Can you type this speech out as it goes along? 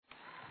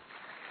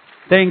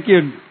Thank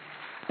you.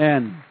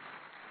 And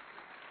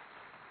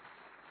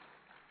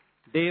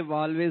Dave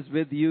always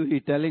with you. He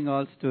telling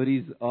all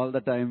stories all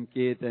the time,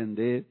 Kate and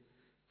Dave.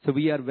 So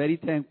we are very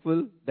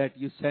thankful that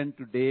you sent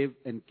to Dave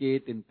and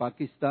Kate in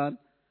Pakistan,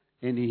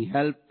 and he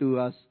helped to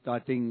us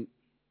starting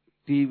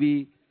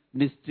TV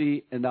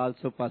ministry, and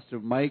also Pastor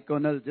Mike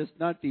Connell, just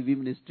not TV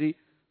ministry.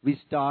 We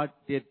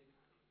started,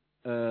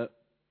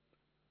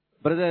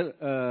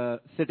 brother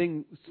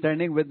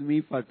standing with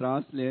me for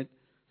translate,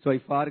 so I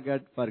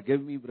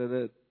forgive me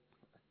brother.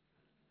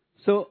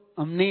 So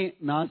हमने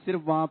ना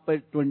सिर्फ वहाँ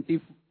पर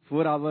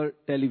 24-hour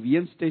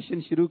television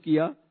station शुरू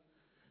किया,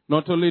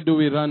 Not only do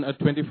we run a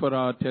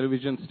 24-hour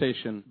television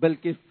station,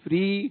 बल्कि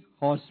free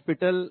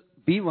hospital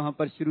भी वहाँ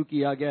पर शुरू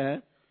किया गया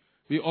है.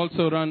 we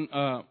also run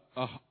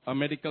a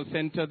medical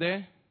center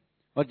there.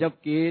 और जब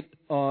केट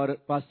और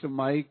पास्टर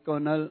माइक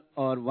कॉनल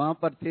और वहाँ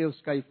पर थे,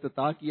 उसका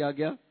इफ्तिताह किया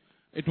गया.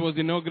 It was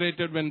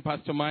inaugurated when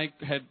Pastor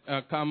Mike had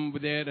come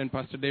there and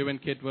Pastor Dave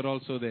and Kate were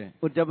also there.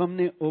 और जब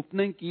हमने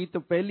ओपनिंग की तो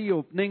पहली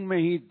ओपनिंग में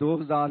ही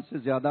 2000 से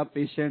ज्यादा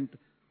पेशेंट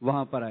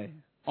वहाँ पर आए.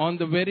 On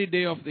the very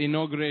day of the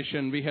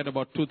inauguration, we had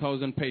about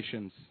 2,000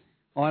 patients.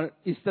 और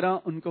इस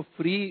तरह उनको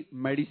फ्री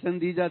मेडिसिन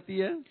दी जाती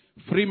है.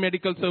 Free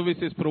medical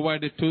service is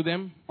provided to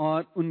them.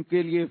 और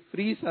उनके लिए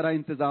फ्री सारा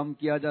इंतजाम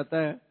किया जाता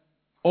है.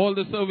 All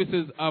the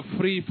services are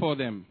free for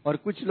them. और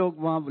कुछ लोग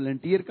वहाँ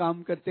वॉलंटियर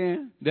काम करते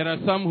हैं. There are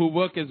some who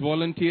work as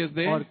volunteers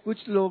there. और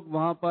कुछ लोग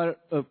वहाँ पर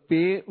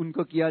पे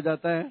उनको किया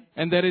जाता है.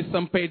 And there is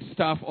some paid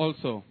staff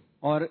also.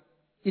 और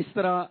इस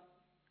तरह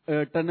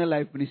इटर्नल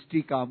लाइफ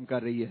मिनिस्ट्री काम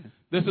कर रही है.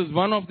 This is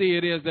one of the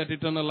areas that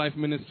Eternal Life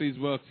Ministries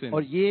works in.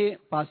 और ये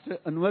पास्टर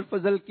अनवर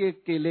फजल के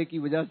केले की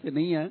वजह से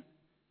नहीं है.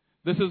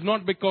 This is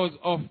not because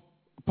of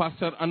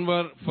Pastor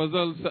Anwar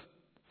Fazal's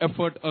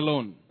effort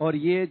alone. और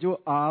ये जो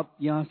आप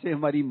यहाँ से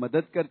हमारी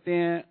मदद करते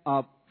हैं,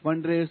 आप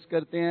फंड रेज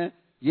करते हैं,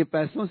 ये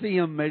पैसों से ही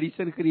हम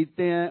मेडिसिन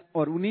खरीदते हैं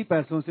और उन्हीं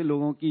पैसों से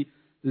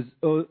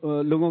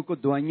लोगों को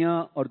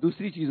दवाइयाँ और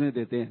दूसरी चीजें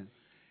देते हैं.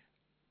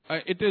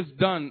 It is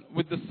done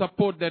with the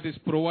support that is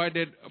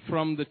provided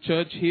from the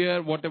church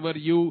here. Whatever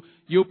you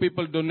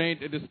people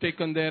donate, it is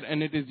taken there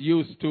and it is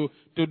used to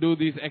do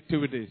these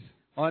activities.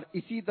 और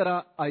इसी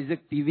तरह आइजक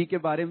टीवी के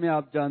बारे में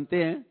आप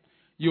जानते हैं.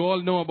 You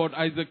all know about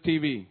Isaac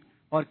TV.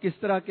 और किस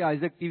तरह के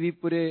आइजक टीवी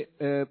पूरे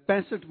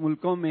 65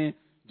 मुल्कों में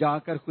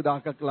जाकर खुदा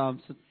का कलाम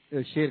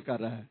शेयर कर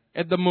रहा है.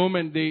 At the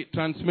moment, the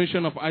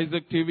transmission of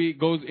Isaac TV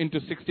goes into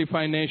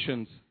 65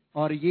 nations.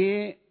 और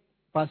ये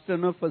पास्टर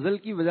अनवर फजल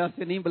की वजह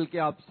से नहीं, बल्कि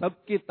आप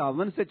सबके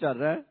तावन से चल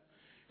रहा है.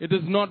 It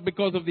is not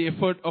because of the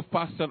effort of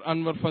Pastor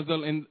Anwar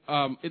Fazal.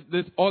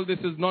 All this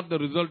is not the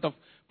result of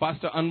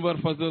Pastor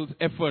Anwar Fazal's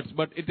efforts,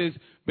 but it is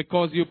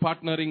because you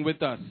partnering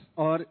with us.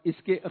 और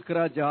इसके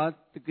अखराजात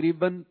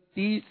तकरीबन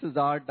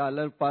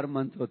 $30,000 पर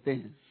मंथ होते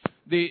हैं.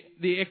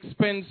 The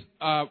expense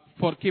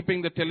for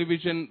keeping the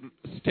television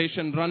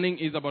station running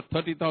is about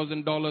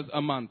 $30,000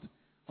 a month.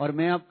 और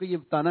मैं आपको ये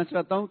बताना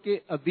चाहता हूँ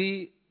कि अभी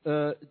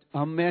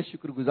मैं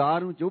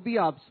शुक्रगुजार हूँ जो भी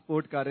आप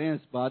सपोर्ट कर रहे हैं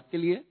इस बात के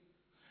लिए.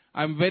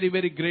 I'm very,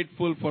 very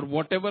grateful for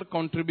whatever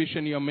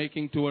contribution you are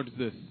making towards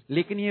this.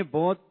 लेकिन ये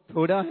बहुत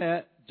थोड़ा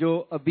है जो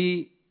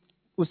अभी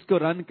उसको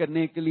रन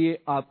करने के लिए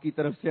आपकी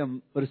तरफ से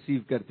हम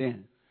रिसीव करते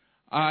हैं.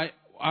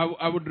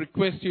 I would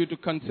request you to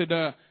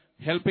consider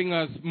helping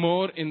us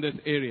more in this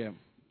area.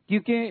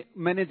 क्योंकि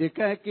मैंने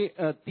देखा है कि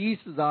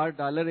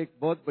 $30,000 एक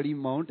बहुत बड़ी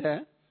अमाउंट है.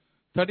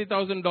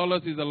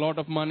 $30,000 is a lot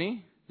of money.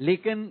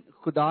 लेकिन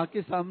खुदा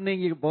के सामने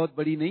ये बहुत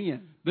बड़ी नहीं है.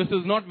 This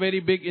is not very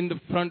big in the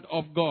front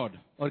of God.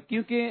 और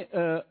क्योंकि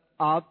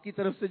आपकी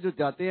तरफ से जो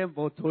जाते हैं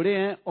बहुत थोड़े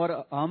हैं, और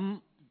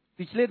हम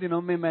पिछले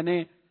दिनों में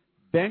मैंने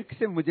बैंक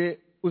से मुझे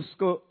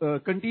उसको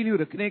कंटिन्यू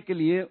रखने के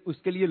लिए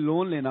उसके लिए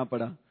लोन लेना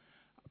पड़ा.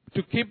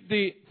 To keep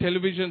the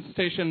television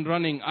station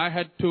running, I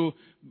had to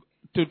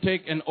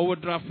take an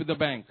overdraft with the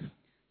bank.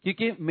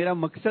 क्योंकि मेरा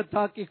मकसद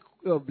था कि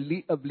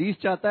अब्लीस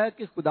चाहता है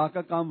कि खुदा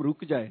का काम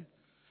रुक जाए.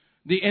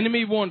 The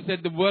enemy wants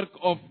that the work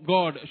of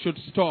God should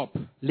stop.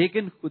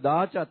 लेकिन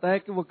खुदा चाहता है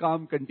कि वो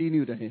काम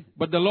कंटिन्यू रहे.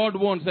 But the Lord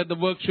wants that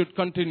the work should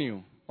continue.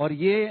 और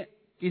ये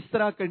किस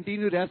तरह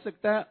कंटिन्यू रह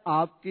सकता है?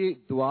 आपकी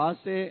दुआ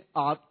से,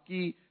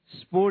 आपकी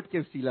सपोर्ट के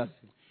वसीला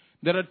से.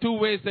 There are two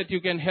ways that you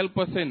can help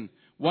us in.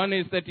 One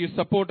is that you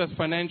support us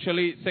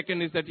financially.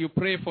 Second is that you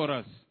pray for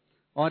us.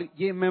 और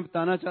ये मैं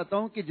बताना चाहता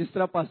हूँ कि जिस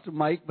तरह पास्टर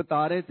माइक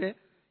बता रहे थे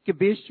कि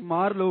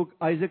बेशुमार लोग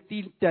आइजक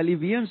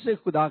टेलीविजन से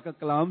खुदा का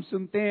कलाम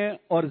सुनते हैं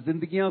और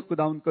जिंदगियां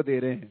खुदा उनको दे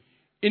रहे हैं.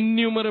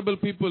 Innumerable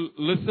people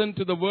listen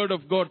to the word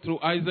of God through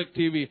Isaac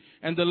TV,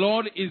 and the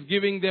Lord is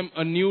giving them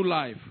a new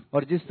life.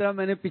 और जिस तरह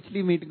मैंने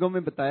पिछली मीटिंगों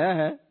में बताया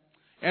है,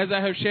 as I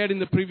have shared in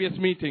the previous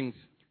meetings,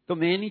 तो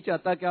मैं नहीं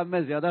चाहता कि अब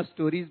मैं ज्यादा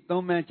स्टोरीज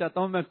बताऊं. मैं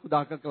चाहता हूं मैं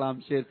खुदा का कलाम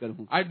शेयर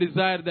करूं. I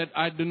desire that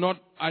I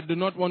do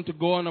not want to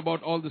go on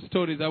about all the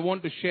stories. I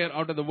want to share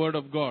out of the word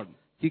of God.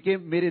 क्योंकि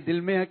मेरे दिल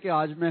में है कि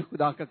आज मैं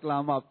खुदा का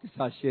कलाम आपके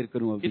साथ शेयर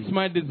करूं. अभी It's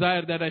my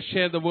desire that I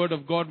share the word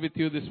of God with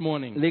you this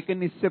morning.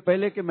 लेकिन इससे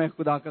पहले कि मैं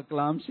खुदा का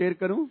कलाम शेयर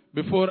करूं,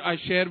 Before I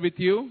share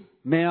with you,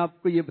 मैं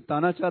आपको ये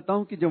बताना चाहता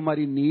हूं कि जो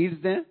हमारी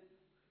नीड्स हैं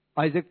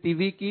आइजक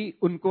टीवी की,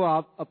 उनको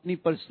आप अपनी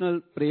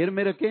पर्सनल प्रेयर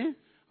में रखें.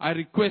 I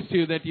request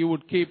you that you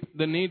would keep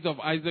the needs of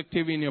Isaac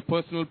TV in your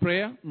personal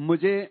prayer.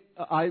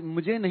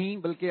 मुझे नहीं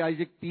बल्कि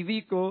आइजैक टीवी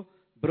को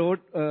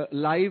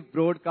लाइव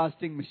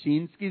ब्रॉडकास्टिंग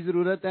मशीन्स की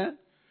जरूरत है.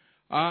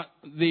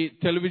 The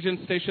television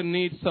station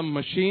needs some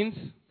machines.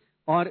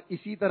 और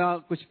इसी तरह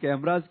कुछ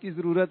कैमरास की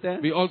जरूरत है.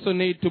 We also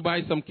need to buy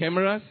some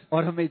cameras.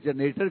 और हमें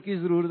जनरेटर की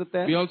जरूरत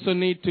है. We also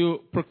need to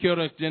procure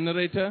a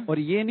generator. और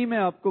ये नहीं मैं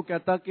आपको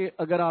कहता कि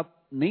अगर आप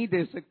नहीं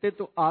दे सकते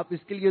तो आप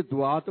इसके लिए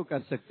दुआ तो कर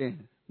सकते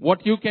हैं.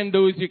 What you can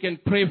do is you can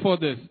pray for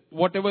this.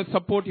 Whatever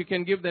support you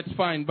can give, that's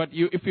fine. But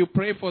if you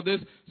pray for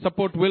this,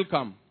 support will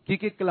come.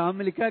 क्योंकि कलाम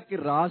में लिखा है कि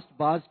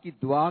रास्तबाज की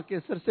दुआ के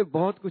असर से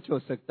बहुत कुछ हो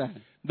सकता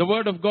है. The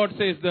word of God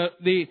says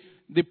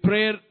the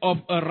prayer of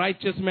a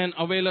righteous man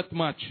availeth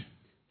much.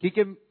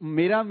 क्योंकि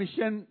मेरा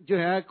मिशन जो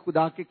है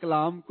खुदा के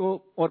कलाम को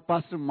और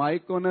पास्टर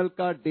माइक कोनल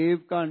का, डेव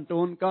का,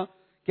 अंटोन का,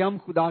 कि हम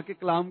खुदा के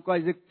कलाम को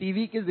आइजैक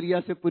टीवी के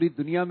जरिए से पूरी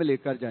दुनिया में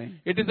लेकर जाएं.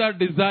 It is our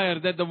desire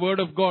that the word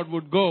of God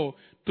would go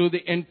to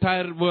the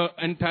entire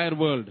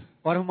world.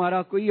 और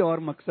हमारा कोई और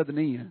मकसद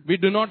नहीं है. We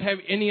do not have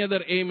any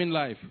other aim in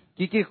life.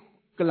 क्योंकि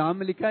कलाम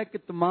में लिखा है कि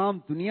तमाम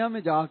दुनिया में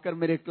जाकर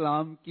मेरे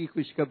कलाम की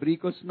खुशखबरी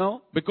को सुनाओ.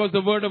 Because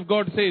the word of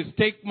God says,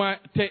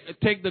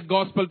 take the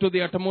gospel to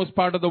the uttermost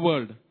part of the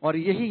world. और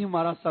यही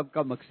हमारा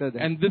सबका मकसद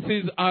है. And this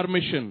is our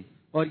mission.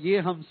 और ये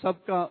हम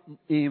सबका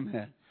एम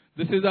है.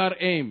 This is our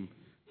aim.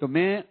 तो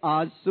मैं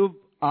आज सुबह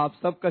आप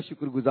सबका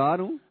शुक्रगुजार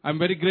हूँ. I'm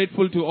very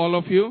grateful to all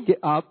of you कि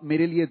आप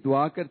मेरे लिए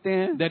दुआ करते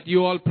हैं. that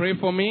you all pray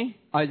for me.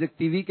 Isaac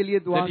TV के लिए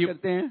दुआ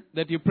करते हैं.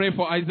 That you pray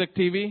for Isaac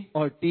TV.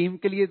 और टीम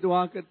के लिए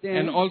दुआ करते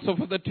हैं. And also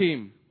for the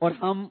team. और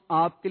हम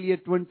आपके लिए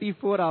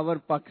 24 आवर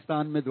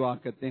पाकिस्तान में दुआ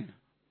करते हैं.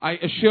 I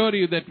assure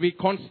you that we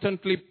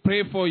constantly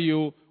pray for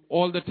you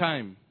all the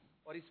time.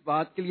 और इस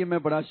बात के लिए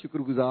मैं बड़ा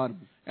शुक्रगुजार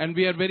हूँ. And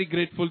we are very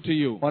grateful to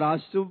you. और आज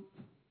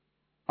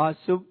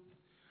सुबह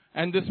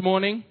and this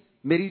morning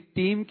मेरी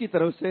टीम की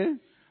तरफ से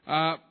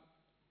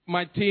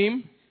my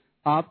team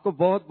आपको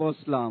बहुत बहुत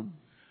सलाम.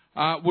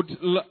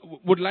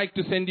 would like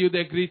to send you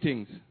their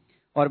greetings.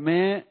 और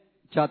मैं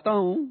चाहता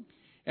हूँ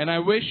and I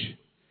wish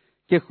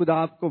कि खुदा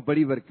आपको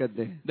बड़ी बरकत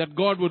दे. that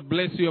God would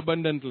bless you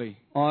abundantly.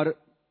 और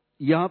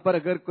यहाँ पर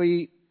अगर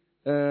कोई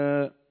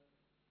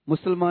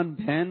मुसलमान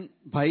बहन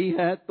भाई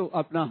है तो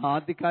अपना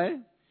हाथ दिखाए.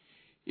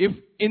 If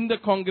in the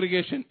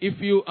congregation,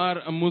 if you are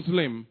a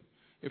Muslim,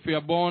 if you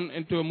are born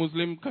into a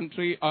Muslim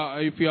country,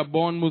 if you are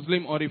born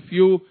Muslim, or if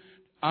you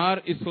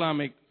are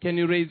Islamic, can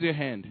you raise your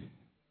hand?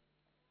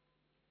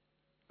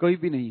 कोई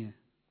भी नहीं है.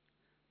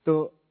 तो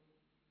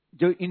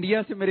जो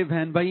India से मेरे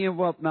बहन भाई हैं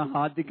वो अपना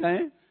हाथ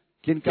दिखाएं.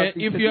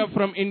 If you are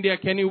from India,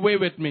 can you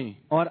wave at me?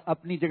 और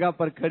अपनी जगह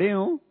पर खड़े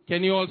हों.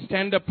 Can you all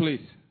stand up,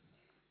 please?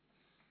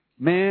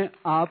 मैं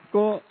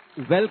आपको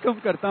वेलकम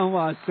करता हूँ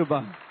आज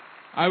सुबह.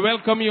 I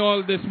welcome you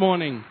all this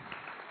morning.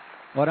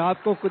 और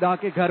आपको खुदा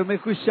के घर में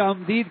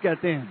खुशामदीद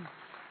कहते हैं.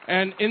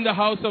 And in the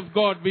house of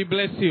God, we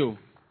bless you.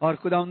 और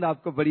खुदावंद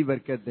आपको बड़ी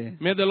बरकत दे.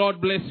 May the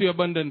Lord bless you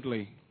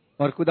abundantly.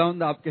 और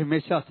खुदावंद आपके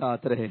हमेशा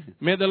साथ रहे.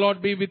 May the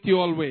Lord be with you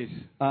always.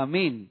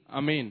 आमीन.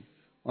 Amen.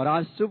 और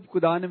आज सुबह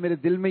खुदा ने मेरे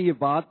दिल में ये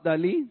बात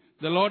डाली.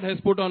 The Lord has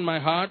put on my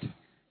heart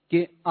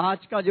कि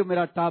आज का जो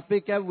मेरा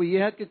टॉपिक है वो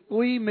ये है कि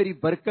कोई मेरी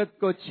बरकत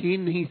को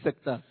छीन नहीं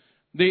सकता.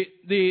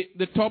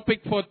 The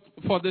topic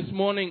for this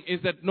morning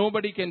is that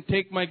nobody can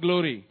take my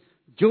glory.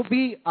 जो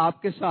भी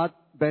आपके साथ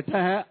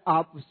बैठा है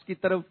आप उसकी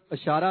तरफ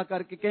इशारा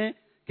करके कहें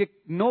कि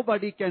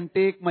nobody can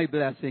take my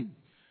blessing.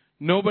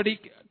 Nobody.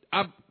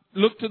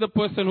 Look to the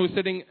person who's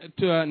sitting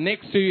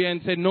next to you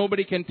and say,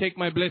 nobody can take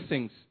my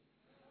blessings.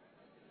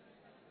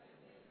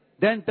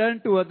 Then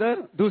turn to other.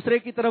 दूसरे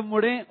की तरफ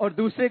मुड़ें और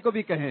दूसरे को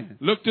भी कहें.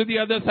 Look to the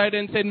other side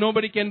and say,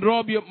 nobody can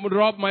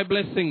rob my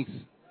blessings.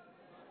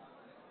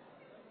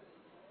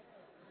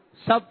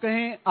 सब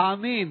कहें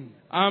आमीन.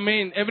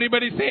 Amen.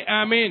 Everybody say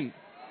amen.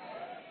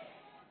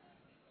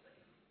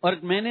 और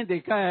मैंने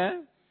देखा है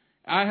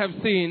I have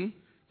seen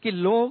कि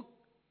लोग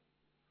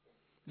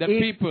that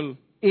people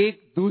एक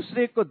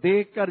दूसरे को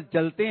देखकर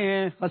जलते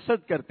हैं,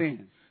 हसद करते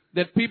हैं.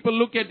 That people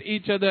look at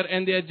each other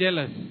and they are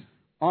jealous.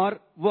 और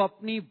वो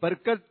अपनी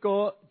बरकत को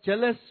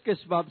जेलस के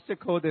सबब से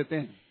खो देते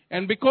हैं.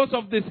 And because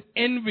of this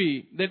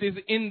envy that is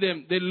in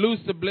them, they lose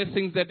the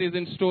blessings that is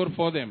in store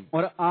for them.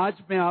 और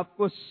आज मैं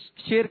आपको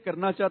शेयर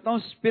करना चाहता हूँ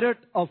spirit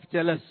of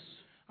jealous.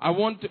 I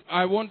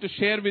want to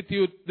share with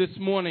you this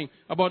morning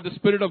about the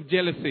spirit of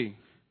jealousy.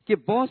 कि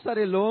बहुत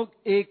सारे लोग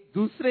एक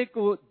दूसरे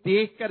को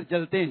देखकर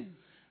जलते हैं.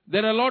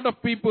 There are a lot of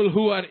people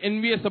who are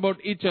envious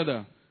about each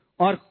other.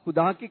 और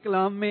खुदा के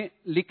कलाम में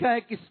लिखा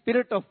है कि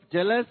स्पिरिट ऑफ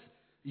जेलस,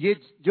 ये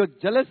जो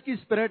जेलस की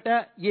स्पिरिट है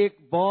ये एक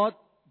बहुत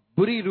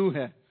बुरी रूह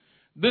है.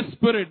 This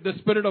spirit, the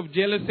spirit of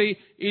jealousy,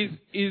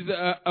 is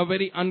a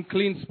very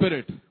unclean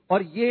spirit.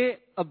 और ये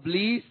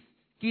इब्लीस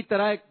की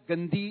तरह एक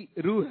गंदी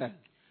रूह है.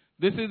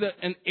 This is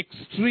an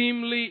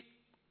extremely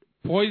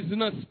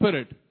poisonous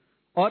spirit.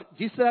 और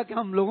जिस तरह के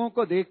हम लोगों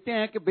को देखते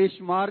हैं कि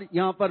बेशुमार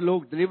यहाँ पर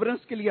लोग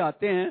डिलीवरेंस के लिए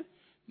आते हैं.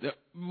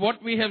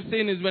 What we have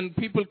seen is when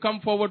people come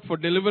forward for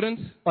deliverance.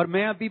 और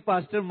मैं अभी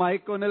पास्टर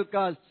माइक कोनल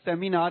का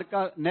सेमिनार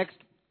का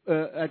नेक्स्ट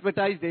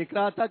एडवर्टाइज देख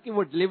रहा था कि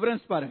वो डिलीवरेंस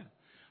पर है.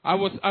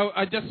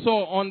 I just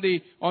saw on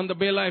the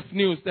Bay Life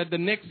News that the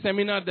next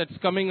seminar that's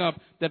coming up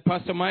that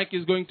Pastor Mike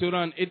is going to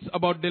run, it's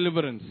about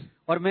deliverance.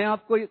 और मैं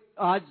आपको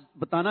आज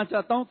बताना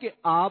चाहता हूं कि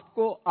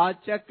आपको आज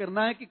चेक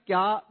करना है कि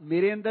क्या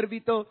मेरे अंदर भी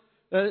तो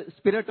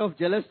स्पिरिट ऑफ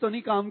जेलस तो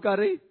नहीं काम कर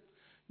रही.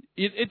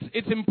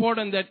 It's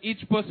important that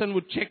each person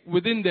would check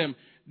within them,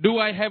 do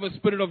I have a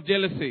spirit of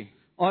jealousy?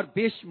 और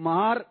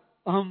बेशुमार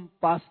हम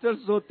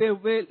पास्टर्स होते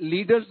हुए,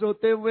 लीडर्स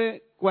होते हुए,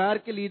 क्वायर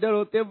के लीडर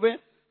होते हुए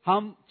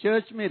हम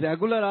चर्च में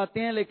रेगुलर आते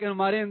हैं, लेकिन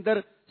हमारे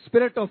अंदर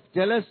स्पिरिट ऑफ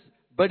जेलस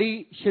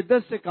बड़ी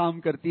शिद्दत से काम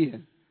करती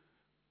है.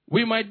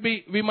 We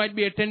might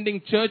be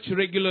attending church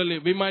regularly.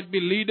 We might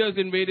be leaders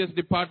in various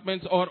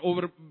departments or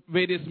over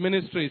various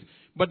ministries.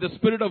 But the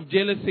spirit of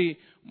jealousy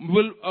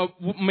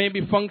may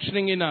be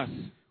functioning in us.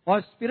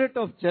 और स्पिरिट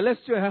ऑफ जेलस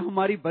जो है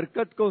हमारी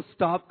बरकत को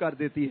स्टॉप कर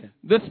देती है.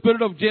 This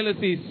spirit of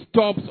jealousy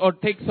stops or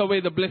takes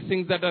away the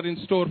blessings that are in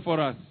store for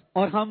us.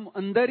 और हम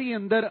अंदर ही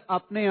अंदर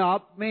अपने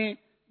आप में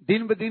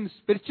दिन ब दिन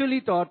स्पिरिचुअली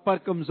तौर पर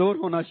कमजोर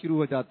होना शुरू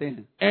हो जाते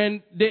हैं.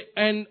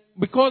 And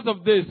because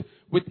of this,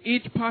 with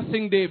each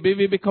passing day,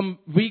 we become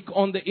weak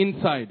on the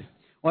inside.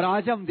 और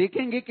आज हम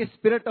देखेंगे कि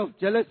स्पिरिट ऑफ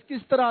जेलस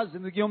किस तरह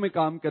जिंदगियों में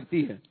काम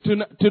करती है.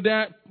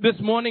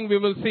 This morning we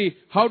will see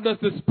how does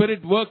the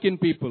spirit work in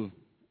people.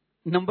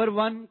 Number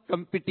 1,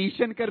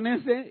 competition करने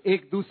से,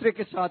 एक दूसरे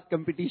के साथ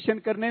कंपटीशन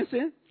करने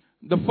से.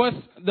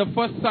 The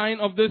first sign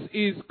of this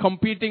is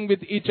competing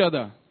with each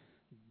other.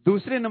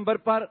 दूसरे नंबर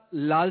पर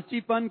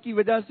लालचीपन की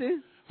वजह से.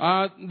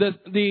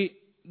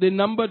 The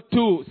number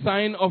 2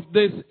 sign of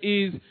this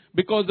is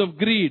because of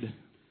greed.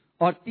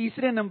 और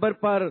तीसरे नंबर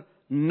पर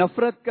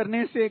नफरत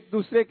करने से एक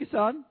दूसरे के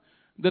साथ.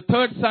 The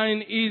third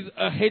sign is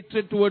a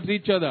hatred towards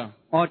each other.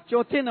 और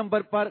चौथे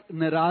नंबर पर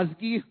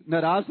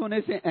नाराज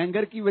होने से,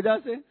 एंगर की वजह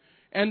से.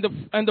 And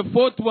the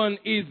fourth one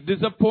is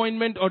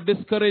disappointment or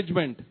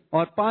discouragement.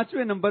 और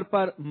पांचवें नंबर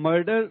पर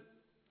murder.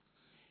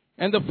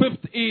 And the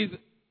fifth is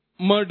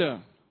murder.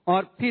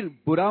 और फिर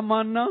बुरा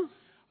मानना.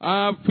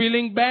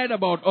 Feeling bad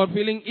about or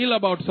feeling ill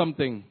about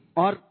something.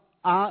 और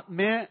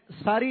मैं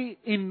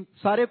इन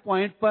सारे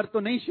पॉइंट पर तो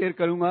नहीं शेयर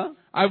करूंगा.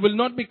 I will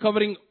not be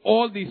covering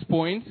all these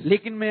points.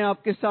 लेकिन मैं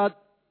आपके साथ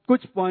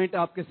कुछ पॉइंट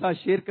आपके साथ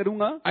शेयर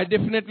करूंगा. I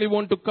definitely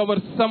want to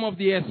cover some of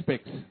the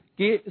aspects.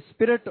 कि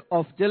स्पिरिट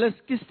ऑफ जेलस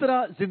किस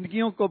तरह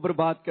जिंदगियों को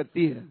बर्बाद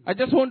करती है. I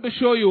just want to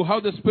show you how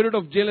the spirit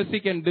of jealousy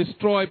can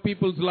destroy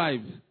people's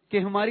lives. कि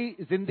हमारी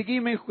जिंदगी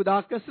में खुदा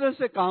कसरत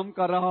से काम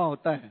कर रहा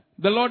होता है.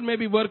 The Lord may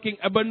be working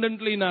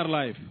abundantly in our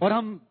life. और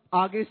हम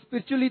आगे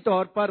स्पिरिचुअली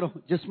तौर पर,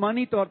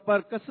 जिस्मानी तौर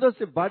पर कसरत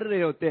से बढ़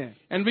रहे होते हैं.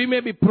 And we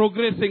may be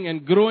progressing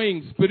and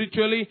growing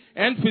spiritually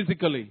and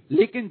physically.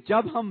 लेकिन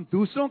जब हम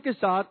दूसरों के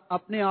साथ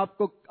अपने आप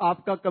को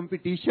आपका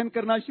कंपटीशन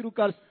करना शुरू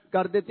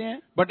कर देते हैं.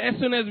 But as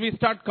soon as we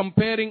start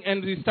comparing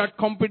and we start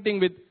competing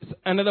with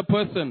another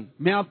person.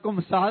 मैं आपको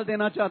मिसाल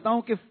देना चाहता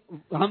हूं कि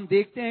हम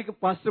देखते हैं कि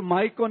पास्टर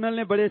माइक कोनल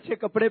ने बड़े अच्छे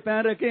कपड़े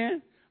पहन रखे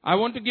हैं. I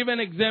want to give an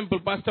example.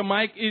 Pastor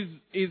Mike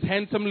is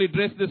handsomely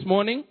dressed this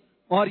morning.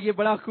 और ये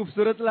बड़ा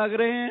खूबसूरत लग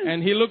रहे हैं.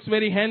 And he looks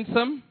very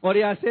handsome. और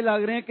ये ऐसे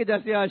लग रहे हैं कि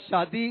जैसे आज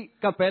शादी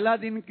का पहला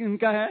दिन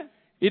इनका है.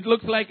 It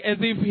looks like as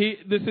if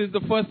this is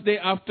the first day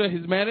after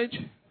his marriage.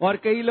 और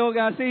कई लोग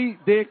ऐसे ही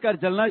देखकर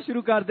जलना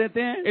शुरू कर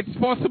देते हैं. It's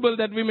possible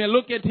that we may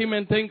look at him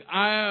and think,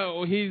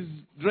 he's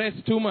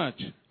dressed too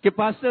much. कि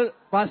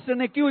पास्टर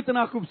ने क्यों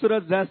इतना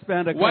खूबसूरत ड्रेस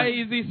पहन रखा है?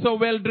 Why is he so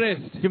well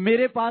dressed? कि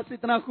मेरे पास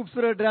इतना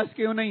खूबसूरत ड्रेस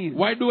क्यों नहीं है?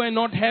 Why do I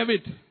not have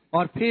it?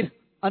 और फिर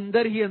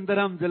अंदर ही अंदर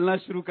हम जलना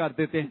शुरू कर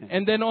देते हैं.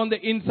 And then on the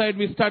inside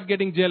we start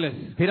getting jealous.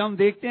 फिर हम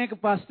देखते हैं कि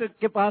पास्टर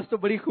के पास तो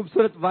बड़ी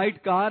खूबसूरत व्हाइट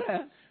कार है.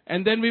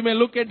 And then we may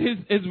look at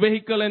his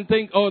vehicle and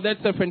think, oh,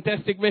 that's a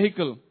fantastic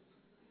vehicle.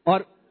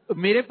 और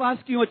मेरे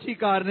पास क्यों अच्छी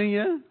कार नहीं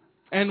है?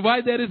 And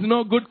why there is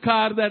no good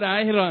car that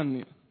I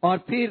run? और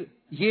फिर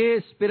ये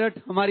स्पिरिट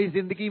हमारी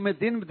जिंदगी में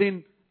दिन ब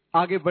दिन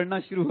आगे बढ़ना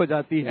शुरू हो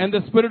जाती है. And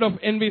the spirit of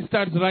envy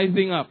starts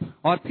rising up.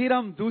 और फिर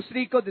हम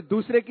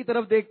दूसरे की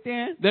तरफ देखते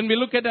हैं. Then we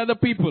look at other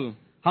people.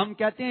 हम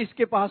कहते हैं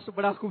इसके पास तो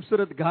बड़ा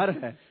खूबसूरत घर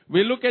है.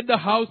 We look at the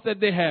house that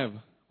they have.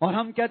 और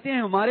हम कहते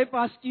हैं हमारे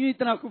पास क्यों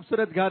इतना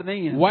खूबसूरत घर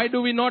नहीं है? Why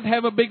do we not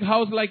have a big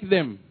house like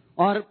them?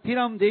 और फिर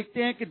हम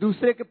देखते हैं कि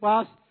दूसरे के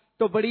पास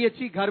तो बड़ी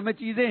अच्छी घर में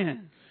चीजें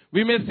हैं.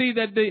 We may see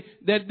that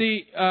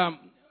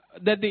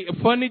the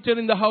furniture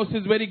in the house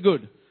is very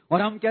good.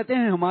 और हम कहते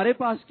हैं हमारे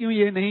पास क्यों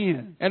ये नहीं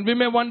है? And we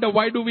may wonder,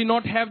 why do we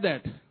not have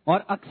that?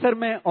 और अक्सर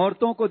मैं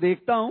औरतों को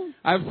देखता हूँ.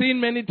 I've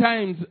seen many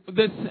times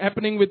this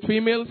happening with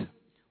females.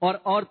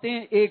 और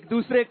औरतें एक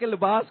दूसरे के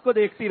लिबास को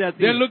देखती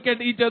रहती हैं. They look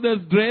at each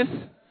other's dress.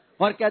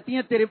 और कहती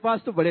हैं तेरे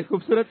पास तो बड़े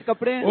खूबसूरत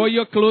कपड़े हैं. Oh,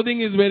 your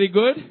clothing is very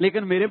good.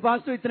 लेकिन मेरे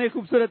पास तो इतने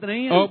खूबसूरत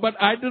नहीं है. Oh, but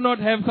I do not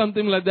have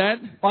something like that.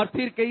 और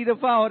फिर कई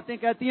दफा औरतें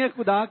कहती हैं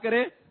खुदा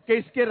करे कि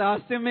इसके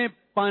रास्ते में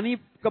पानी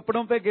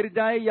कपड़ों पे गिर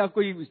जाए या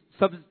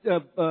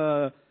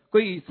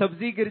कोई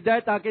सब्जी गिर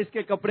जाए ताकि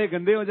इसके कपड़े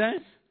गंदे हो जाएं.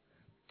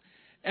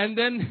 And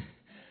then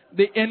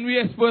the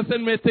envious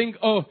person may think,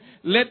 oh,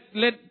 let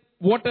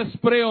water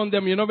spray on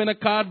them, when a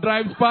car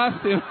drives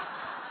past.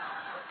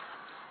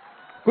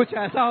 कुछ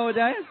ऐसा हो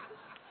जाए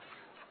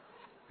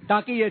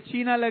ताकि ये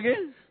अच्छी ना लगे.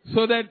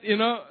 so that,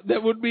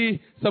 there would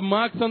be some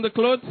marks on the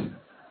clothes.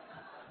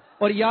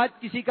 और या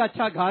किसी का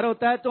अच्छा घर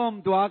होता है तो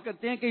हम दुआ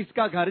करते हैं कि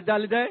इसका घर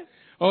जल जाए.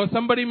 Or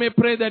somebody may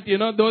pray that,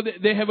 though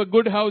they have a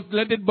good house,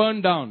 let it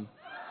burn down.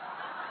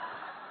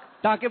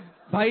 ताकि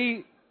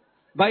भाई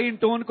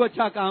इंटोन को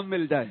अच्छा काम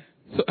मिल जाए.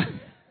 So,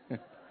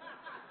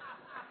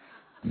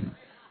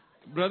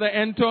 Brother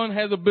Anton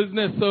has a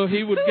business, so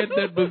he would get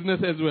that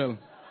business as well.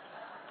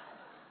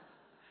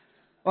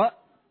 और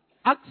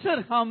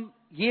अक्सर हम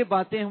ये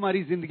बातें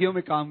हमारी जिंदगियों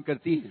में काम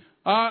करती हैं.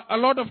 A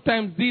lot of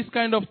times this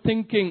kind of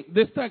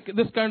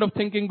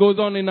thinking goes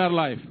on in our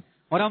life.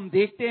 और हम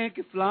देखते हैं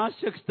कि फलां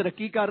शख्स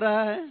तरक्की कर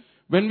रहा है.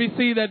 When we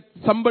see that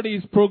somebody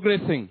is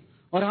progressing,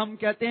 और हम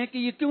कहते हैं कि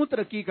ये क्यों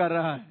तरक्की कर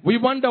रहा है. we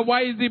wonder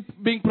why is he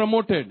being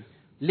promoted.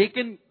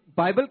 लेकिन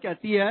बाइबल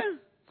कहती है,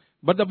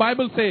 But the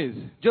Bible says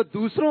जो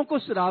दूसरों को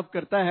शराब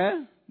करता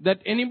है, that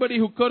anybody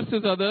who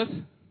curses others,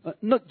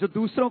 जो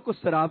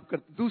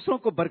दूसरों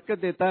को बरकत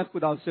देता है,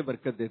 खुदा उससे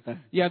बरकत देता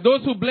है.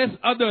 those who bless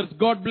others,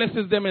 God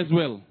blesses them as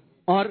well.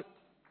 और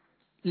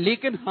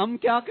लेकिन हम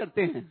क्या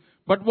करते हैं?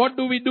 But what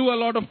do we do a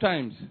lot of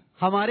times?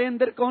 हमारे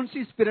अंदर कौन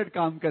सी स्पिरिट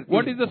काम करती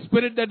What है? is the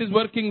spirit that is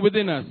working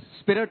within us?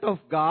 Spirit of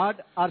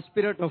God और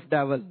spirit of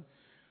devil.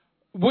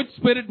 Which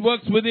spirit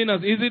works within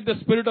us? Is it the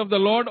spirit of the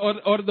Lord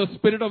or the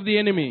spirit of the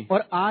enemy?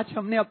 और आज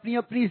हमने अपनी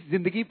अपनी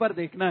जिंदगी पर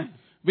देखना है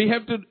We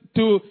have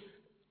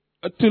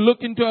to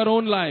look into our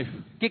own life.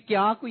 कि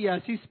क्या कोई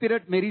ऐसी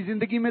स्पिरिट मेरी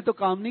जिंदगी में तो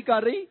काम नहीं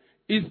कर रही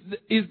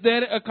Is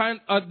there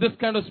this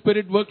kind of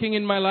spirit working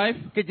in my life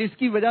कि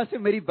जिसकी वजह से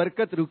मेरी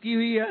बरकत रुकी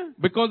हुई है.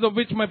 because of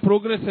which my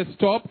progress has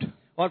stopped?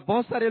 और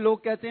बहुत सारे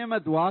लोग कहते हैं मैं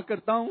दुआ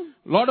करता हूँ,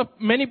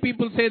 Many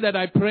people say that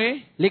I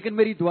pray, लेकिन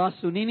मेरी दुआ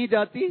सुनी नहीं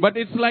जाती. but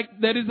it's like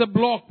there is a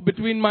block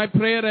between my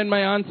prayer and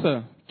my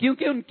answer.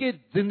 क्योंकि उनके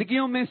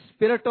जिंदगियों में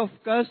स्पिरिट ऑफ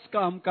कर्स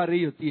काम कर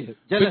रही होती है.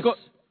 Jealous.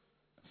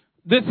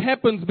 This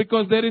happens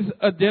because there is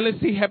a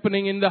jealousy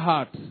happening in the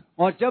hearts.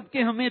 और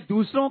जबकि हमें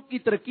दूसरों की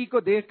तरक्की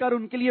को देखकर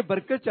उनके लिए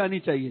बरकत चाहनी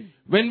चाहिए.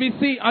 When we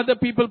see other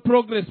people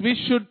progress, we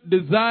should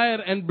desire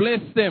and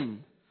bless them.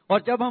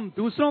 और जब हम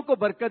दूसरों को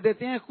बरकत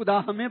देते हैं, खुदा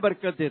हमें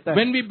बरकत देता है.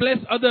 When we bless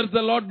others,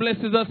 the Lord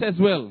blesses us as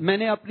well.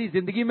 मैंने अपनी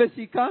जिंदगी में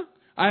सीखा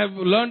I have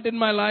learned in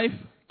my life,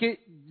 कि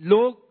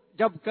लोग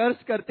जब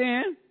कर्ज करते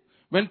हैं,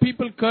 when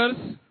people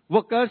curse,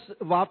 वो कर्ज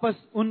वापस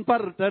उन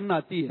पर रिटर्न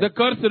आती है. the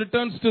curse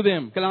returns to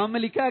them. कलाम में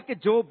लिखा है कि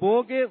जो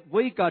बोगे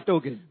वही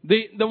काटोगे.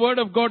 The word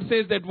of God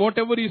says that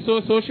whatever you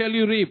sow, so shall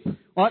you reap.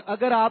 और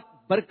अगर आप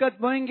बरकत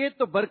बोएंगे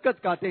तो बरकत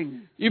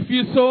काटेंगे. If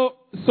you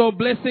sow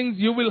blessings,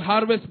 you will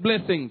harvest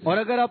blessings. और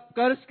अगर आप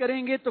कर्ज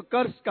करेंगे तो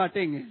कर्ज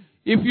काटेंगे.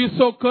 If you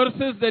sow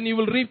curses, then you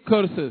will reap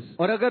curses.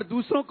 और अगर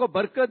दूसरों को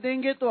बरकत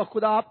देंगे तो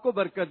खुदा आपको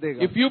बरकत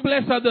देगा. If you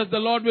bless others, the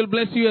Lord will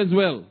bless you as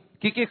well.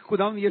 क्योंकि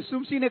खुदा यीशु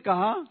मसीह ने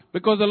कहा,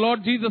 Because the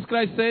Lord Jesus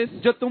Christ says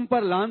जो तुम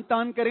पर लान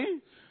तान करें,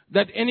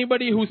 that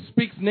anybody who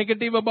speaks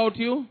negative about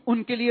you,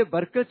 उनके लिए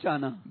बरकत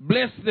चाहना.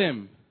 bless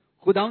them.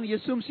 खुदा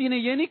यीशु मसीह ने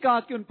ये नहीं कहा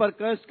कि उन पर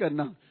कर्ज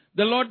करना.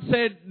 The Lord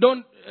said,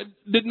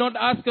 did not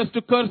ask us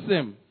to curse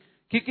them.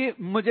 क्योंकि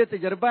मुझे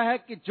तजर्बा है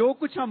कि जो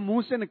कुछ हम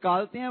मुंह से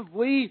निकालते हैं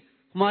वही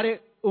हमारे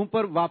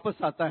ऊपर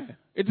वापस आता है.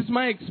 It is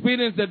my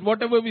experience that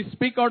whatever we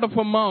speak out of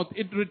our mouth,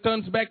 it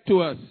returns back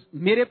to us.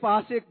 मेरे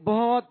पास एक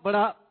बहुत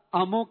बड़ा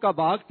आमों का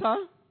बाग था.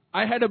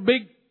 I had a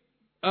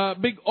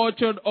big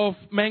orchard of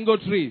mango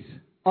trees.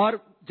 और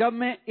जब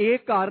मैं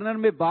एक कॉर्नर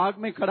में बाग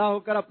में खड़ा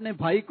होकर अपने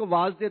भाई को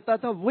आवाज देता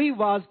था, वही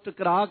आवाज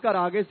टकरा कर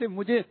आगे से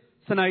मुझे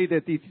सुनाई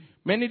देती थी.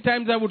 Many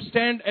times I would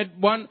stand at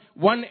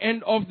one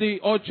end of the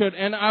orchard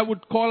and I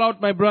would call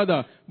out my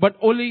brother, but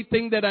only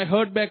thing that I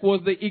heard back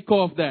was the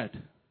echo of that.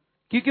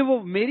 क्योंकि वो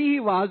मेरी ही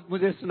आवाज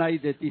मुझे सुनाई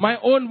देती थी. My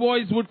own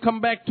voice would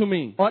come back to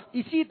me. और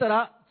इसी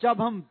तरह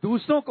जब हम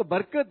दूसरों को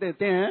बरकत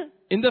देते हैं,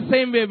 In the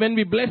same way, when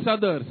we bless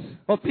others,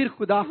 और फिर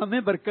खुदा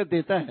हमें बरकत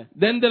देता है.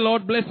 then the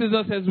Lord blesses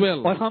us as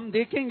well. और हम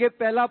देखेंगे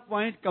पहला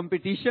पॉइंट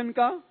कंपटीशन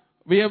का.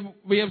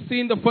 We have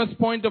seen the first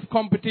point of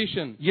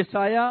competition.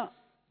 यसाया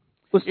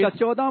उसका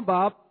 14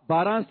 बाब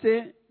 12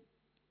 से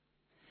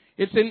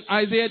It's in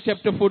Isaiah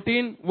chapter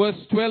 14, verse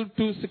 12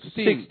 to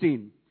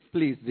 16.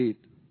 Please read.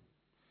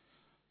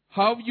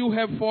 How you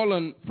have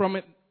fallen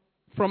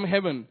from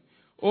heaven,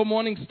 O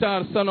morning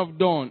star, son of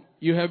dawn.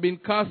 You have been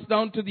cast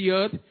down to the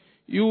earth,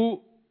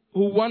 you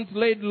who once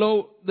laid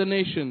low the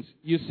nations.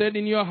 You said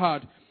in your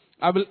heart,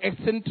 I will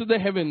ascend to the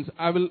heavens.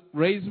 I will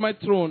raise my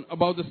throne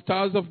above the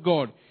stars of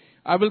God.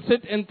 I will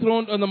sit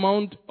enthroned on the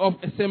mount of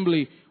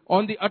assembly,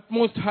 on the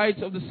utmost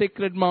heights of the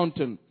sacred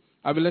mountain.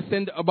 I will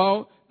ascend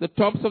above the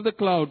tops of the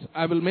clouds.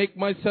 I will make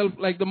myself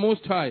like the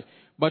Most High.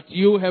 But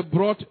you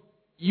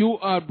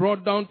are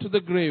brought down to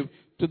the grave,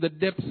 to the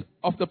depths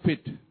of the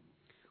pit.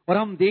 और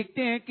हम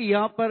देखते हैं कि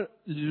यहाँ पर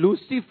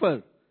Lucifer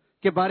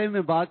के बारे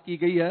में बात की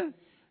गई है.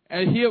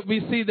 And here we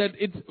see that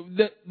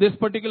this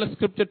particular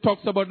scripture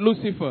talks about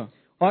Lucifer.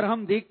 और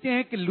हम देखते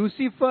हैं कि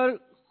लूसीफर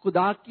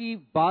खुदा की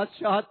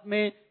बादशाहत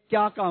में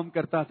क्या काम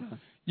करता था.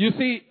 You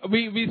see,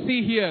 we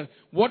see here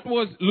what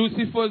was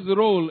Lucifer's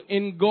role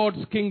in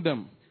God's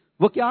kingdom.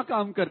 वो क्या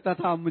काम करता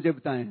था, आप मुझे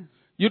बताएं.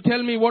 You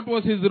tell me what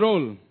was his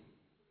role.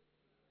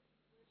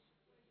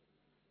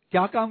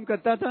 क्या काम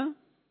करता था?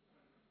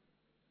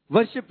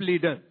 Worship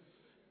leader.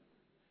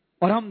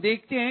 और हम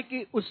देखते हैं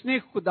कि उसने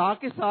खुदा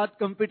के साथ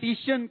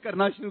कंपटीशन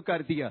करना शुरू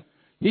कर दिया।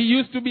 He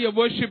used to be a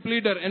worship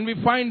leader, and we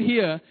find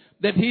here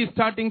that he is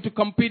starting to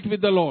compete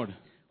with the Lord.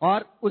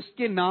 और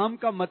उसके नाम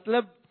का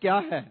मतलब क्या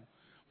है?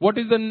 What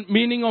is the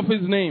meaning of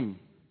his name?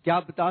 क्या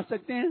आप बता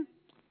सकते हैं?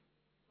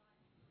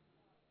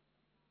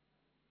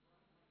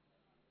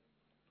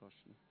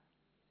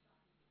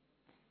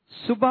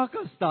 सुबह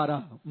का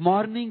सितारा,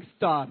 मॉर्निंग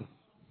स्टार।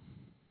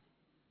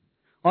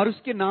 और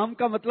उसके नाम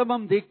का मतलब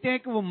हम देखते हैं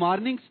कि वो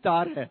मॉर्निंग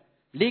स्टार है।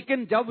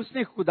 लेकिन जब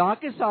उसने खुदा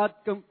के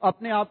साथ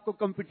अपने आप को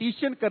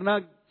कंपटीशन करना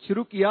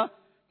शुरू किया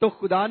तो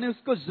खुदा ने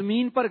उसको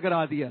जमीन पर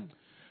गिरा दिया।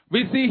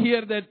 We see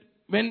here that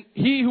when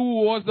he who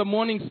was the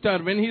morning star,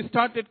 when he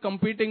started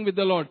competing with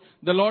the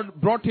Lord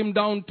brought him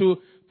down to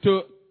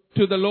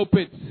the low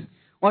pits.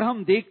 और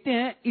हम देखते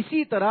हैं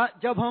इसी तरह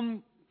जब हम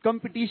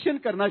कंपटीशन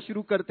करना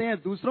शुरू करते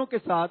हैं दूसरों के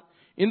साथ,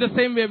 In the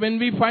same way, when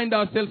we find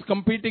ourselves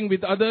competing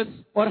with others,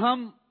 और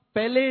हम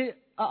पहले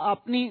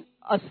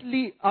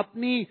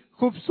अपनी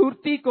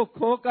खूबसूरती को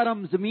खोकर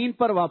हम जमीन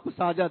पर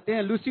वापस आ जाते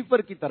हैं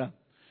लूसीफर की तरह।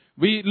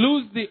 we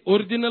lose the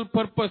original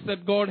purpose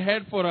that God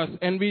had for us,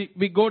 and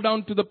we go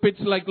down to the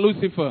pits like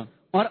Lucifer.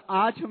 और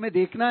आज हमें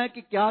देखना है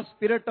कि क्या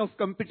स्पिरिट ऑफ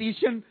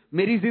कंपटीशन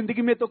मेरी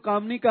जिंदगी में तो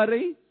काम नहीं कर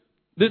रही।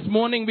 This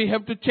morning we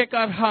have to check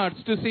our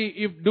hearts to see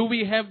if do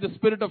we have the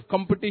spirit of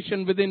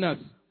competition within us.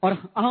 और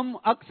हम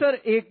अक्सर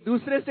एक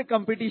दूसरे से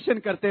कंपटीशन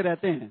करते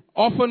रहते हैं।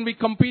 Often we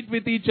compete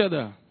with each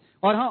other.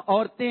 और हाँ,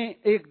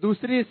 औरतें एक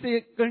दूसरे से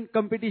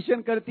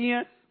कंपटीशन करती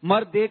हैं,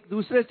 मर्द एक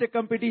दूसरे से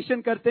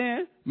कंपटीशन करते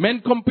हैं। Men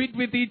compete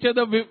with each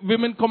other,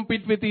 women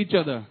compete with each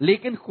other.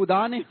 लेकिन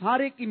खुदा ने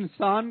हर एक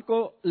इंसान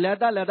को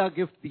लैदा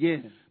गिफ्ट दिए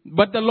हैं।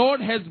 But the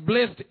Lord has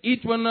blessed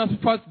each one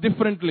of us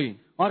differently.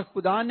 और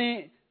खुदा ने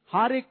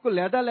हर एक को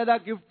लैदा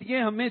गिफ्ट दिए।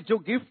 हमें जो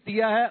गिफ्ट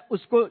दिया है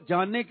उसको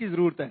जानने की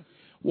जरूरत है।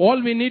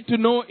 All we need to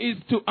know is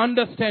to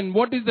understand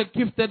what is the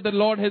gift that the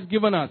Lord has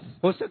given us.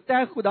 हो सकता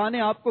है खुदा ने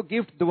आपको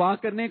गिफ्ट दुआ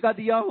करने का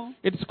दिया हो।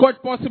 It's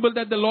quite possible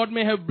that the Lord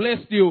may have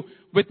blessed you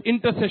with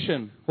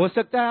intercession. हो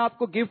सकता है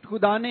आपको गिफ्ट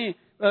खुदा ने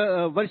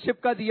वर्शिप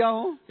का दिया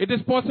हो। It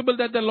is possible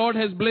that the Lord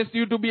has blessed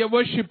you to be a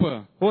worshipper.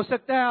 हो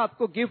सकता है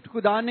आपको गिफ्ट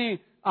खुदा ने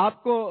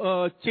आपको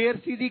चेयर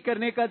सीधी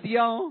करने का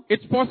दिया हो।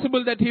 It's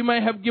possible that He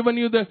might have given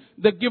you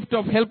the gift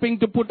of helping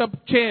to put up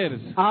chairs.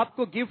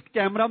 आपको गिफ्ट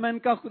कैमरामैन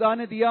का खुदा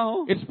ने दिया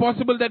हो। It's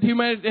possible that He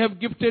might have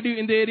gifted you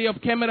in the area of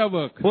camera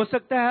work. हो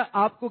सकता है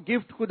आपको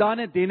गिफ्ट खुदा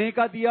ने देने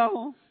का दिया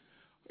हो।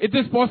 It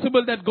is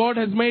possible that God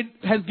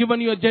has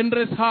given you a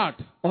generous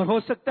heart. और हो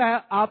सकता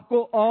है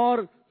आपको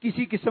और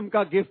किसी किस्म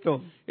का गिफ्ट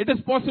हो। It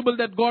is possible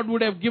that God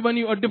would have given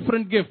you a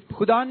different gift.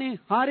 खुदा ने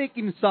हर एक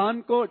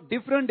इंसान को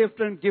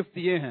डिफरेंट गिफ्ट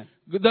दिए हैं।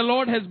 The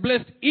Lord has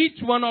blessed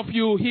each one of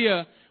you here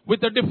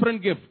with a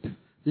different gift.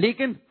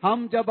 लेकिन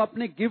हम जब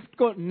अपने गिफ्ट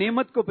को,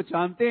 नेमत को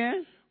पहचानते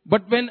हैं,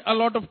 But when a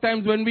lot of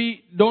times when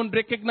we don't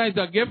recognize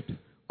our gift,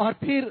 और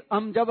फिर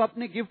हम जब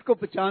अपने गिफ्ट को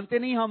पहचानते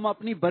नहीं, हम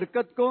अपनी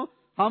बरकत को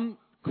हम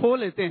खो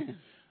लेते हैं।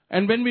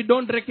 and when we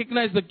don't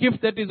recognize the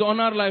gift that is on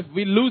our life,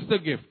 we lose the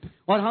gift.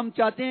 और हम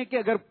चाहते हैं कि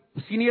अगर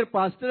सीनियर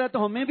पास्टर है तो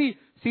हमें भी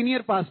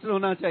सीनियर पास्टर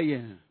होना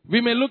चाहिए। We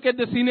may look at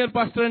the senior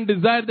pastor and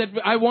desire that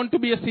I want to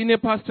be a senior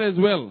pastor as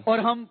well. और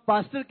हम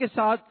पास्टर के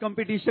साथ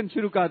कंपटीशन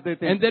शुरू कर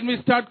देते हैं। And then we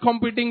start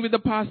competing with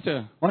the pastor.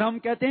 और हम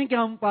कहते हैं कि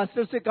हम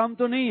पास्टर से कम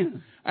तो नहीं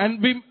हैं।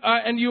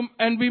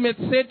 And we may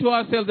say to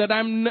ourselves that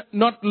I'm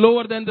not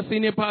lower than the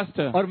senior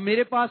pastor. और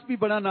मेरे पास भी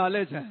बड़ा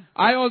नॉलेज है।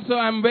 I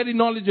also am very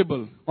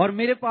knowledgeable. और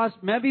मेरे पास,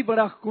 मैं भी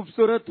बड़ा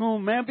खूबसूरत हूँ,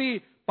 मैं भी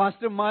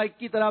पास्टर माइक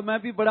की तरह मैं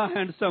भी बड़ा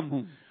हैंडसम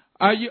हूँ।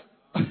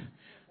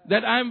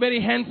 That I am very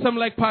handsome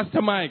like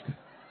Pastor Mike.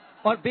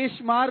 और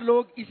बेशुमार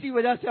लोग इसी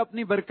वजह से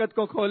अपनी बरकत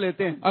को खो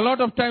लेते हैं। A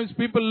lot of times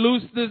people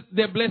lose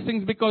their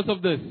blessings because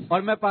of this.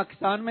 और मैं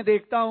पाकिस्तान में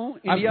देखता हूँ,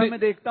 इंडिया में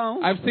देखता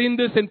हूँ, I've seen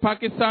this in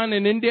Pakistan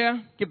and India.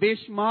 कि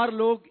बेशुमार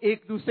लोग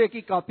एक दूसरे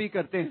की कॉपी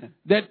करते हैं।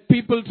 That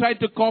people try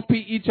to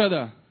copy each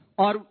other.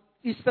 और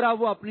इस तरह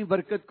वो अपनी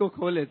बरकत को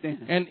खो लेते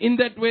हैं। And in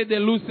that way they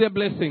lose their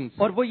blessings.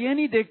 और वो ये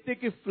नहीं देखते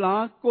कि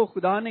फलां को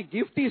खुदा ने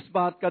गिफ्ट ही इस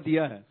बात का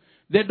दिया है।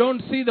 They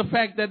don't see the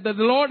fact that the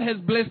Lord has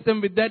blessed them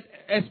with that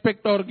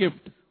aspect or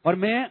gift. और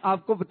मैं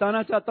आपको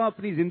बताना चाहता हूँ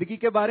अपनी जिंदगी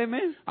के बारे में।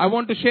 I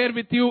want to share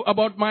with you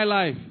about my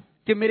life.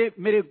 कि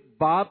मेरे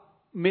बाप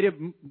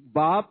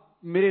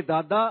मेरे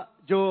दादा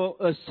जो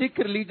सिख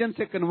रिलीजन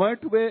से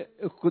कन्वर्ट हुए,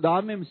 खुदा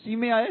में मसीह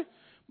में आए।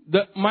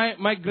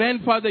 My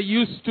grandfather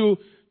used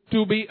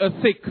to be a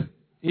Sikh.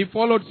 He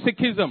followed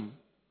Sikhism.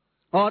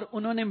 और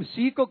उन्होंने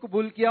मसीह को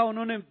कबूल किया।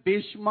 उन्होंने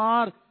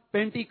बेशुमार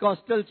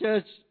Pentecostal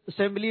church,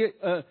 assembly,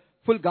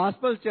 full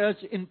gospel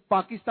church in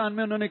Pakistan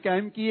में उन्होंने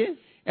कायम किए।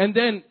 And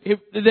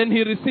then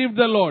he received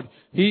the Lord.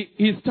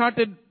 He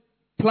started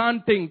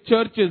planting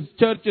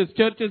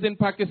churches in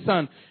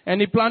Pakistan, and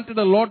he planted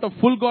a lot of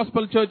full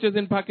gospel churches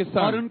in और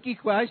Pakistan. उनकी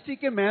ख्वाहिश थी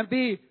कि मैं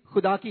भी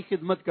खुदा की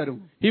खिदमत करूं।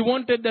 He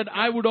wanted that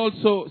I would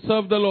also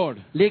serve the Lord.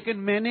 लेकिन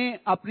मैंने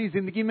अपनी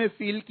जिंदगी में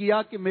फील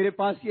किया कि मेरे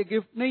पास ये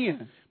गिफ्ट नहीं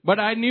है। But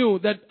I knew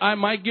that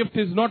my gift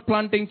is not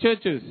planting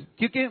churches.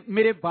 क्योंकि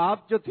मेरे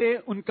बाप जो थे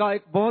उनका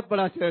एक बहुत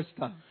बड़ा चर्च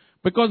था,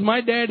 Because my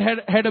dad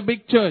had a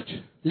big church.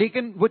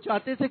 लेकिन वो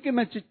चाहते थे कि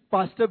मैं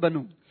पास्टर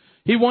बनूं,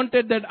 He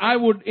wanted that I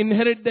would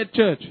inherit that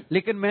church.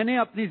 लेकिन मैंने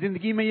अपनी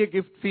जिंदगी में ये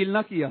गिफ्ट फील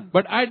ना किया,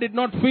 But I did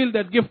not feel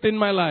that gift in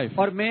my life.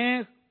 और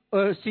मैं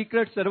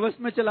सीक्रेट सर्विस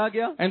में चला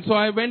गया. And so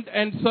I went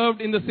and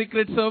served in the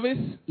secret service.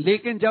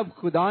 लेकिन जब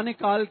खुदा ने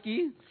कॉल की,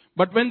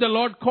 But when the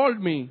Lord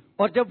called me,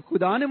 और जब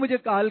खुदा ने मुझे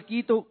कॉल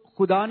की तो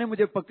खुदा ने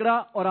मुझे पकड़ा,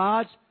 और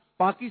आज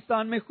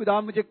पाकिस्तान में खुदा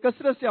मुझे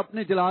कसरत से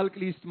अपने जलाल के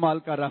लिए इस्तेमाल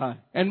कर रहा है.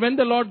 and when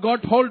the Lord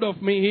got hold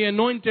of me, He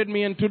anointed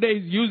me, and today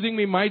He's using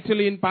me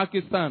mightily in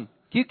Pakistan.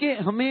 क्योंकि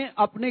हमें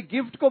अपने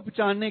गिफ्ट को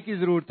पहचानने की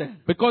जरूरत है,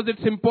 Because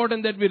it's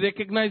important that we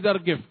recognize our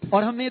gift.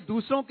 और हमें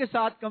दूसरों के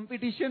साथ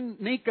कंपटीशन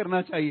नहीं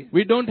करना चाहिए.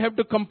 We don't have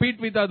to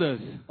compete with others.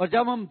 और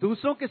जब हम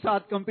दूसरों के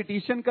साथ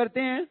कंपटीशन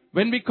करते हैं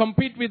When we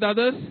compete with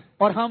others,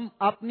 और हम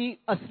अपनी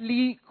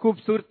असली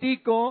खूबसूरती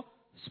को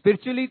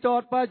स्पिरिचुअली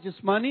तौर पर,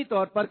 जिस्मानी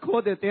तौर पर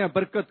खो देते हैं,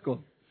 बरकत को.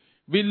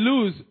 we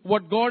lose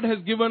what God has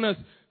given us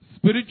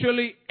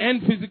spiritually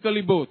and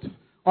physically both.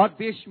 और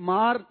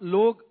बेशुमार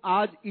लोग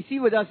आज इसी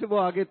वजह से वो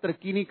आगे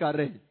तरक्की नहीं कर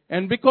रहे हैं,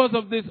 And because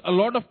of this, a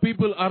lot of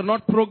people are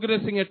not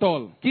progressing at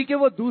all. क्योंकि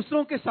वो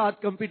दूसरों के साथ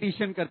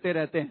कंपटीशन करते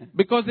रहते हैं.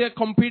 Because they are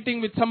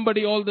competing with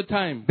somebody all the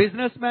time.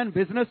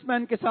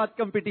 Businessman के साथ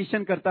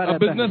कंपटीशन करता A रहता है.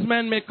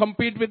 businessman may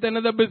compete with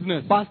another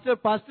business.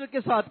 Pastor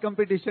के साथ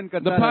कंपटीशन The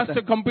करता रहता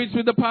pastor है. competes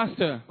with the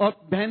pastor. और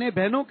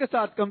बहनों के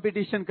साथ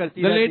कंपटीशन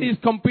करती The रहती ladies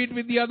हैं. compete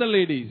with the other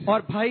ladies.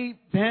 और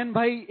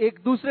भाई एक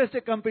दूसरे से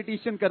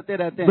कंपटीशन करते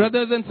रहते हैं.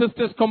 Brothers and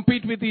sisters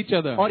compete with each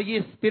other. और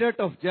ये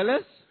spirit of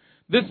jealous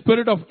This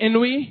spirit of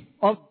envy,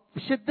 और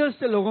शिद्दत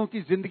से लोगों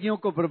की जिंदगियों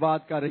को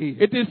बर्बाद कर रही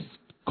है, it is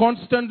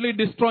constantly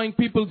destroying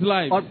people's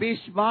lives. और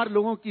बेशुमार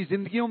लोगों की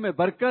जिंदगियों में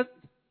बरकत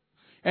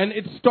And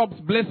it stops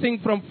blessing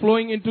from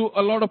flowing into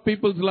a lot of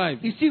people's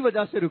lives. इसी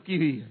वजह से रुकी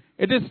हुई है.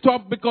 It is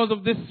stopped because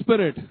of this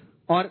spirit.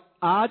 और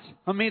आज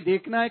हमें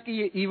देखना है कि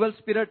ये इवल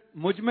स्पिरिट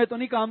मुझ में तो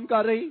नहीं काम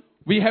कर रही.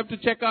 We have to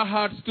check our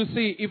hearts to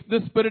see if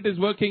this spirit is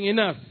working in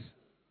us.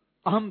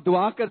 हम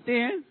दुआ करते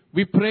हैं,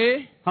 We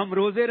pray, हम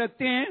रोजे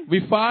रखते हैं, we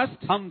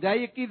fast, हम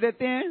दयाकी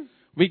देते हैं,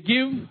 we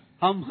give,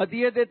 हम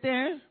हदिये देते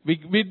हैं,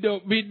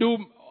 we do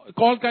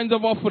all kinds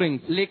of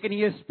offerings. लेकिन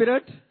ये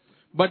स्पिरिट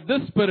But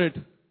this spirit,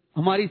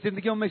 हमारी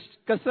जिंदगियों में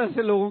कसरत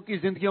से लोगों की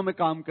जिंदगियों में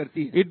काम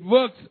करती है. it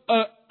works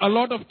a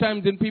lot of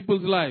times in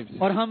people's lives.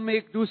 और हम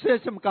एक दूसरे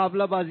से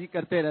मुकाबलाबाजी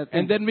करते रहते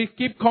And हैं. then we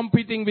keep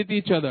competing with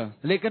each other.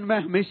 लेकिन मैं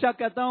हमेशा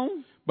कहता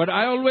हूँ, But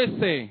I always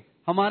say,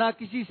 हमारा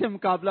किसी से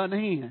मुकाबला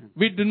नहीं है.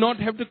 we do not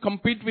have to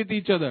compete with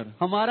each other.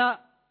 हमारा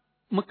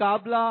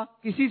मुकाबला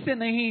किसी से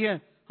नहीं है.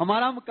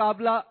 हमारा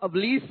मुकाबला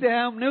अबलीस से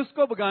है, हमने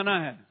उसको भगाना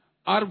है.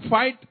 Our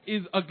fight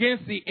is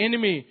against the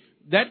enemy.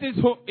 That is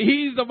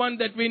he is the one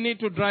that we need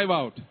to drive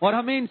out. और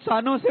हमें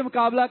इंसानों से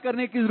मुकाबला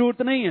करने की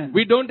जरूरत नहीं है,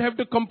 We don't have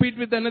to compete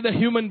with another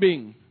human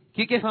being.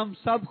 क्योंकि हम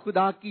सब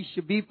खुदा की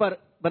शबीह पर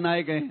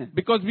बनाए गए हैं.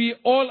 Because we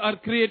all are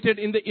created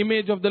in the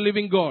image of the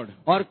living God.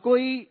 और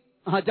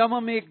जब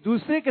हम एक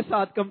दूसरे के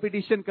साथ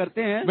कंपटीशन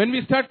करते हैं, When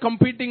we start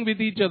competing with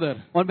each other,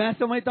 और मैं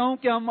समझता हूँ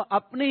कि हम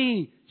अपनी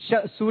ही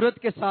सूरत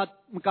के साथ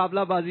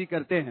मुकाबलाबाजी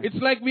करते हैं,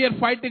 it's like we are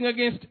fighting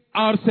against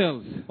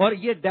ourselves. और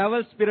ये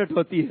डेविल स्पिरिट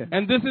होती है.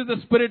 And this is the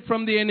spirit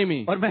from the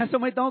enemy. और मैं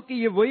समझता हूँ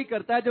कि ये वही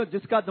करता है जो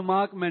जिसका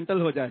दिमाग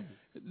मेंटल हो जाए.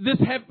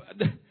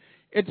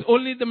 It's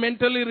only the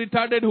mentally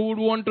retarded who would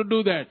want to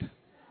do that.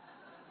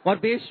 और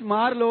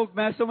बेशुमार लोग,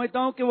 मैं समझता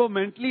हूँ कि वो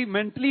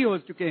मेंटली हो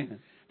चुके हैं.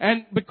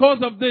 And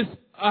because of this,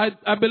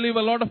 I believe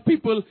a lot of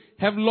people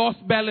have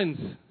lost balance.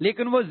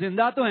 लेकिन वो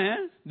जिंदा तो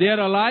हैं, They are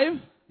alive,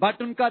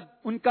 बट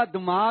उनका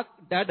दिमाग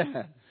डेड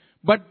है.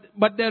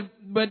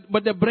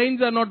 but their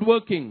brains are not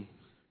working.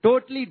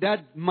 Totally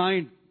dead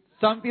mind.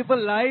 Some people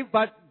live,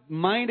 but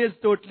mind is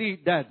totally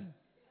dead.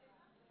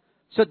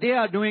 So they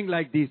are doing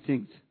like these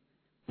things.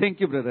 Thank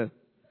you, brother.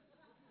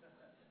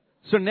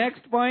 So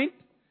next point,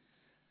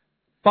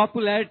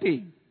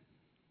 popularity.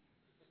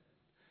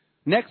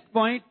 Next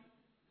point,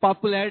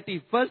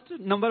 popularity. First,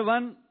 number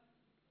one,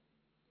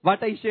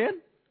 what I share?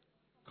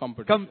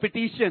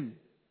 Competition.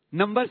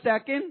 Number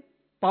second,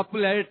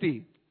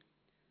 popularity.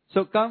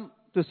 So come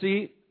to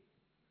see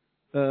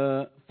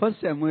 1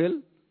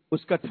 Samuel,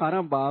 उसका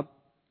 18 बाब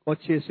और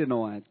 6 से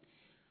 9 आयत.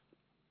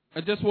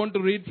 I just want to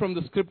read from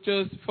the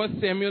scriptures, 1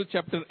 Samuel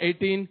chapter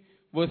 18,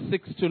 verse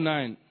 6 to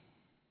 9.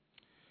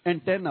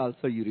 And 10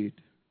 also you read.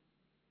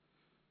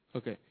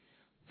 Okay.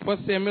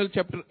 1 Samuel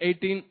chapter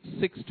 18,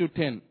 6 to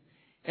 10.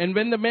 And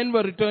when the men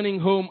were returning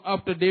home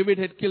after David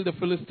had killed the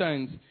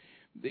Philistines,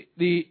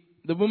 the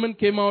women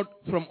came out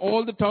from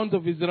all the towns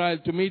of Israel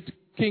to meet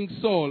King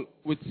Saul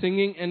with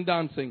singing and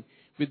dancing,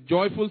 with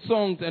joyful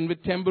songs and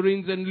with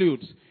tambourines and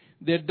lutes.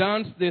 They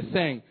danced, they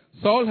sang.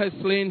 Saul has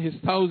slain his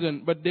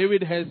 1,000, but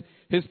David has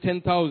his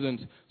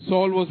 10,000.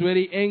 Saul was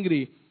very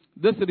angry.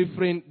 This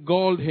refrain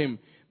galled him.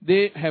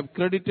 They have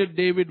credited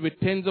David with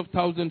tens of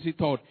thousands, he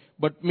thought,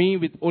 but me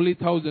with only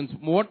thousands.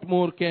 What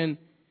more can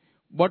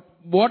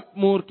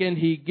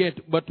he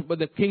get but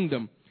the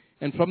kingdom?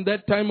 And from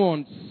that time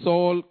on,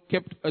 Saul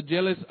kept a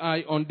jealous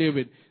eye on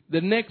David.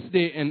 The next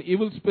day, an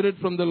evil spirit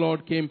from the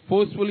Lord came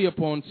forcefully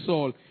upon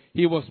Saul.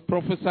 He was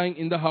prophesying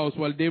in the house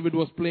while David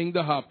was playing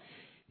the harp.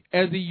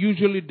 As he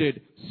usually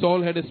did,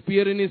 Saul had a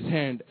spear in his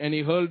hand, and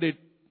he hurled it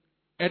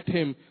at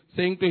him,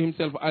 saying to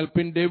himself, I'll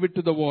pin David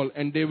to the wall.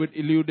 And David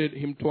eluded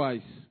him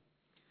twice.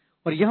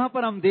 और यहाँ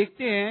पर हम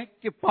देखते हैं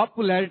कि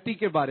popularity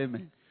के बारे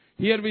में,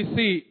 Here we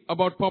see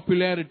about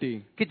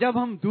popularity. कि जब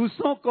हम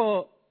दूसरों को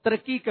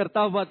तरक्की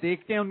करता हुआ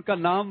देखते हैं, उनका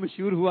नाम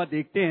मशहूर हुआ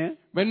देखते हैं,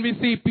 When we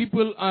see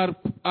people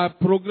are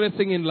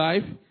progressing in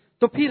life,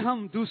 तो फिर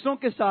हम दूसरों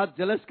के साथ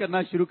जलस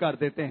करना शुरू कर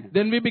देते हैं.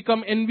 then we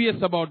become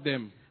envious about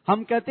them.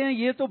 हम कहते हैं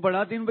ये तो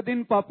बड़ा दिन ब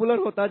दिन पॉपुलर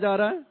होता जा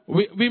रहा है.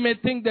 We may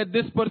think that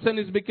this person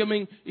is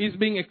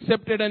being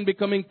accepted and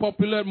becoming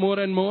popular more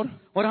and more.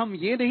 और हम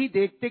ये नहीं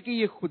देखते कि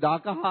ये खुदा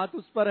का हाथ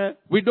उस पर है.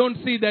 We don't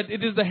see that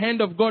it is the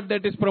hand of God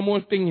that is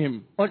promoting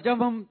him. और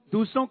जब हम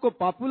दूसरों को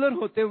पॉपुलर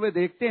होते हुए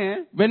देखते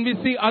हैं, When we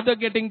see other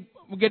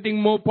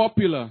getting more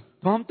popular,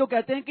 तो हम तो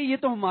कहते हैं कि ये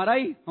तो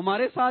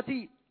हमारे साथ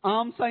ही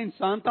आम सा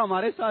इंसान था,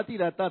 हमारे साथ ही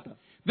रहता था,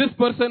 this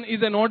person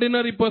is an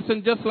ordinary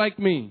person just like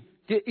me.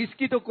 कि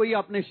इसकी तो कोई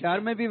अपने शहर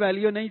में भी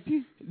वैल्यू नहीं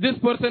थी, This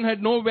person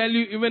had no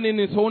value even in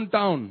his own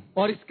town.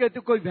 और इसके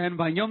तो कोई बहन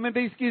भाइयों में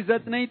भी इसकी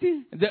इज्जत नहीं थी,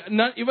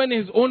 Not even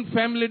his own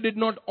family did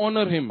not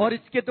honor him. और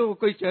इसके तो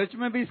कोई चर्च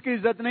में भी इसकी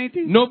इज्जत नहीं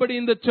थी, Nobody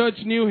in the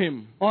church knew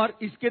him. और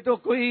इसके तो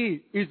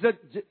कोई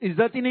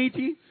इज्जत ही नहीं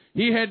थी.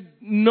 He had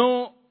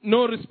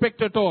no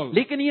respect at all.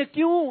 लेकिन ये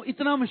क्यों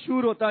इतना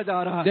मशहूर होता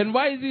जा रहा है? Then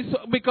why is he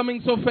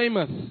becoming so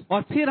famous?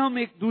 और फिर हम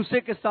एक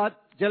दूसरे के साथ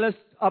जलस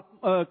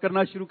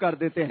करना शुरू कर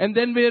देते हैं, And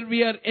then where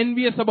we are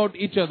envious about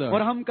each other.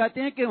 और हम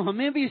कहते हैं कि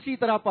हमें भी इसी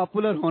तरह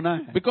पॉपुलर होना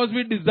है. Because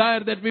we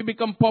desire that we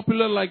become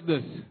popular like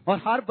this.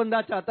 और हर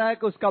बंदा चाहता है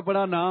कि उसका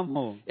बड़ा नाम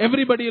हो,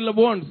 Everybody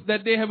wants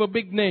that they have a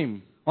big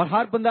name. और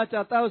हर बंदा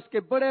चाहता है उसके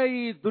बड़े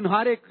ही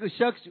दुन्हारे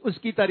शख्स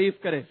उसकी तारीफ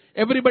करे.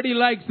 Everybody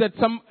likes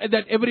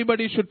that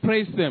everybody should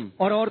praise them.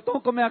 और औरतों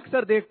को मैं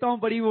अक्सर देखता हूँ,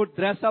 बड़ी वो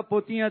ड्रेस अप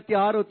होती हैं,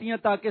 तैयार होती हैं,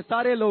 ताकि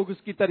सारे लोग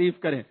उसकी तारीफ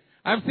करें.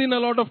 I've seen a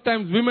lot of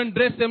times women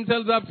dress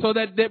themselves up so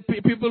that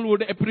people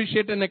would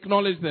appreciate and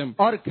acknowledge them.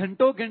 और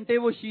घंटों घंटे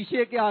वो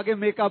शीशे के आगे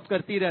मेकअप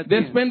करती रहती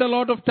They हैं, spend a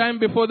lot of time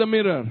before the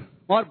mirror.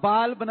 और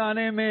बाल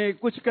बनाने में,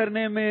 कुछ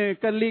करने में,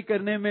 कर्ली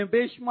करने में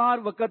बेशुमार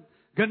वक्त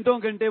घंटों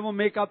घंटे वो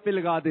मेकअप पे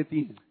लगा देती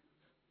हैं.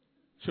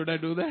 Should I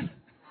do that?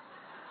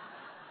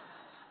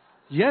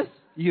 Yes,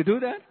 you do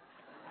that.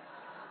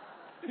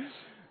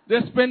 They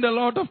spend a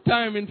lot of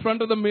time in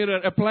front of the mirror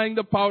applying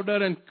the powder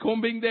and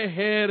combing their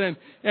hair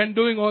and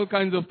doing all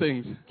kinds of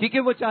things. क्योंकि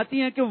वो चाहती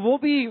हैं कि वो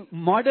भी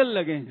model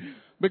लगें.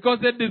 Because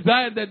they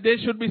desire that they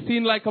should be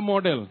seen like a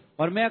model.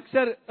 और मैं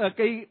अक्सर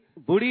कई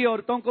बूढ़ी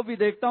औरतों को भी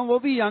देखता हूँ, वो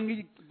भी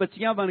यंग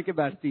बच्चियां बन के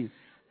बैठती हैं.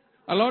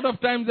 A lot of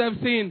times I've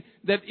seen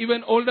that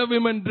even older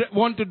women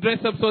want to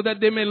dress up so that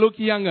they may look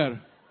younger.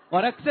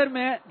 और अक्सर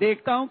मैं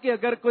देखता हूँ कि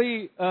अगर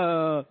कोई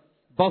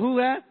बहू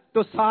है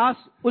तो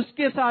सास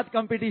उसके साथ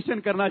कंपटीशन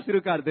करना शुरू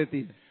कर देती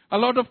है. A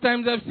lot of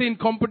times I've seen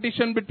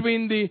competition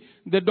between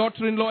the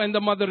daughter-in-law and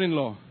the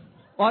mother-in-law.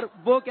 और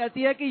वो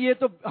कहती है कि ये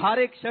तो हर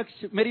एक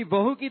शख्स मेरी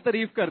बहू की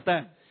तारीफ करता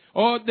है.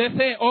 Or they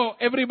say, oh,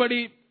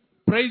 everybody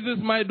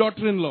praises my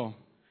daughter-in-law.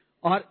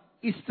 और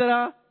इस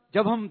तरह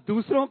जब हम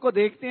दूसरों को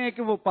देखते हैं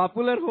कि वो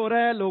पॉपुलर हो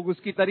रहा है, लोग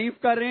उसकी तारीफ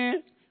कर रहे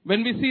हैं,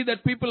 When we see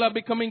that people are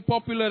becoming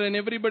popular and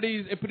everybody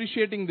is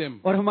appreciating them,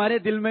 और हमारे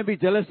दिल में भी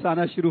जलस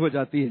आना शुरू हो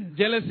जाती है.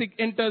 jealousy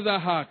enters our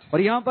heart.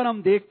 और यहाँ पर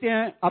हम देखते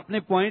हैं, अपने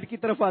पॉइंट की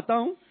तरफ आता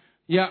हूँ.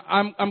 Yeah,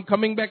 I'm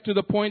coming back to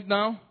the point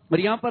now. और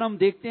यहाँ पर हम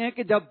देखते हैं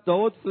कि जब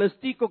दाऊद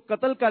फिलिस्ती को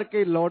कत्ल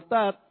करके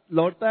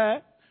लौटता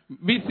है,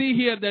 We see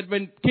here that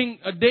when King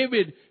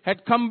David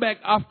had come back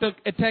after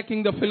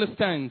attacking the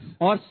Philistines,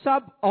 और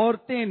सब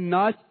औरतें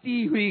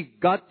नाचती हुई,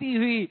 गाती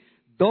हुई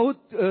दाऊद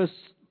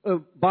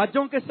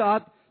बाजों के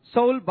साथ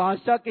साउल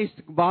बादशाह के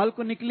इस्तकबाल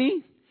को निकली.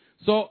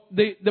 so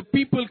the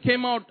people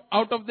came out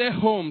of their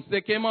homes.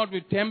 They came out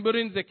with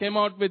tambourines, they came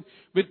out with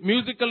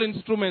musical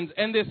instruments,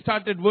 and they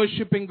started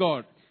worshipping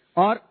God.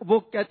 और वो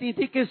कहती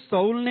थी कि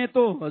साउल ने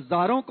तो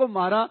हजारों को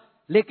मारा,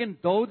 लेकिन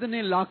दाऊद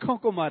ने लाखों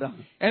को मारा.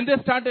 And they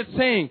started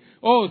saying,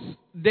 oh,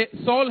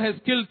 Saul has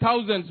killed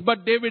thousands,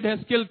 but David has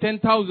killed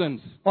 10,000s.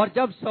 और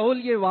जब साउल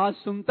ये आवाज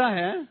सुनता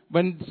है,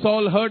 When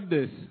Saul heard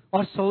this,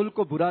 और साउल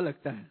को बुरा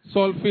लगता है,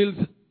 Saul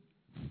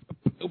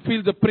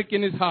feels a prick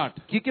in his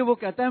heart. क्योंकि वो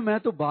कहता है मैं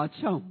तो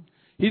बादशाह हूँ,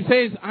 He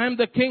says, I am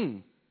the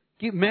king.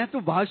 कि मैं तो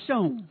बादशाह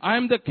हूँ. I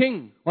am the king.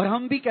 और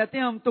हम भी कहते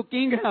हैं हम तो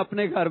किंग हैं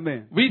अपने घर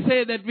में. We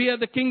say that we are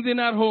the kings in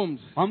our homes.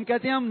 हम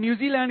कहते हैं हम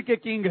न्यूजीलैंड के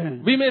किंग हैं.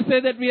 We may say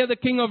that we are the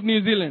king of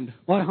New Zealand.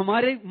 और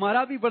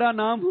हमारा भी बड़ा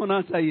नाम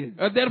होना चाहिए.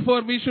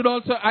 Therefore,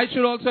 I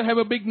should also have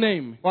a big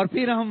name. और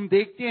फिर हम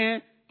देखते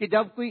हैं कि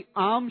जब कोई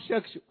आम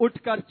शख्स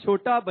उठकर,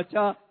 छोटा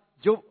बच्चा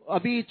जो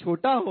अभी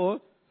छोटा हो,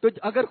 तो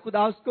अगर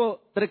खुदा उसको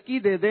तरक्की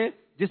दे दे,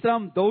 जिस तरह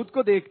हम दाऊद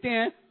को देखते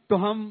हैं, तो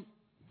हम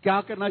क्या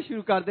करना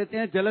शुरू कर देते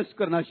हैं? जलस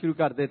करना शुरू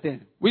कर देते हैं.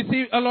 We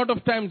see a lot of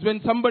times when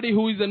somebody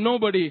who is a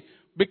nobody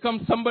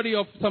becomes somebody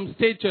of some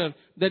stature,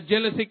 that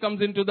jealousy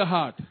comes into the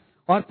heart.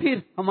 और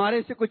फिर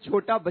हमारे से कोई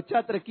छोटा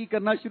बच्चा तरक्की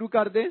करना शुरू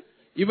कर दे,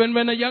 Even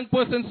when a young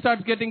person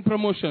starts getting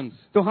promotions,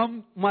 तो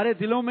हमारे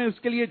दिलों में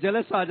उसके लिए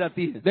जलस आ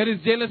जाती है. there is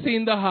jealousy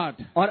in the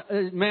heart. और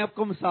मैं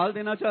आपको मिसाल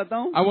देना चाहता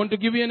हूँ. I want to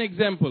give you an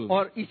example.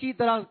 और इसी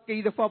तरह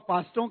कई दफा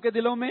पास्टरों के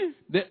दिलों में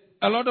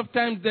A lot of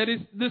times there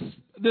is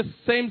this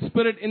same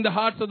spirit in the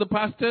hearts of the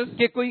pastors.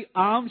 कि कोई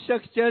आम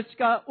शख्स चर्च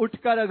का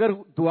उठकर अगर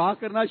दुआ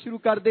करना शुरू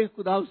कर दे,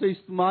 खुदा उसे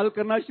इस्तेमाल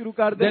करना शुरू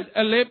कर दे, That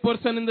a lay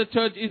person in the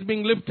church is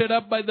being lifted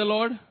up by the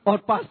Lord. और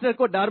पास्टर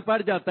को डर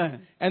पड़ जाता है.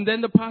 And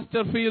then the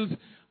pastor feels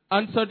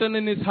uncertain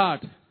in his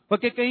heart.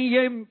 कि कहीं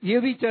ये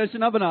भी चर्च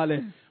ना बना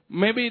ले.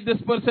 Maybe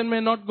this person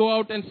may not go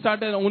out and start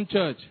their own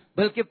church.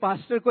 बल्कि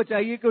पास्टर को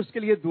चाहिए कि उसके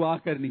लिए दुआ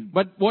करनी.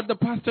 But what the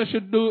pastor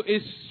should do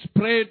is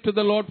pray to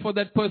the Lord for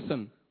that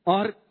person.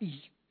 और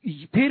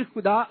फिर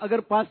खुदा अगर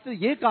पास्टर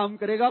ये काम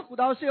करेगा,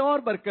 खुदा उसे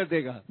और बरकत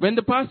देगा. When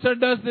the pastor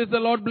does this, the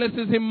Lord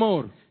blesses him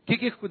more.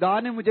 क्योंकि खुदा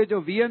ने मुझे जो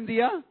विजन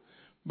दिया,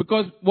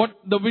 Because what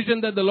the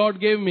vision that the Lord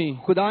gave me,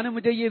 खुदा ने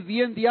मुझे ये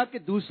विजन दिया कि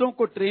दूसरों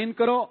को ट्रेन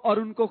करो और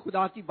उनको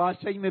खुदा की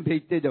बादशाही में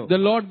भेजते जाओ. the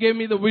Lord gave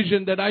me the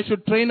vision that I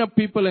should train up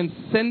people and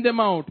send them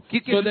out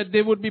so that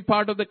they would be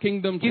part of the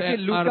kingdom's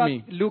क्योंकि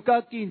army. लूका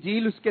की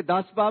इंजील उसके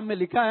 10 बाब में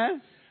लिखा है.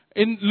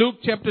 In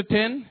Luke chapter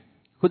 10,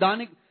 खुदा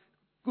ने,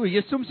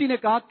 यीशु मसीह ने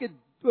कहा कि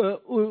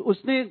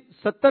उसने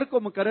 70 को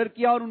मुकर्रर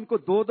किया और उनको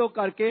 2-2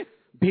 करके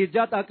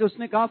भेजा, ताकि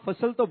उसने कहा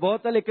फसल तो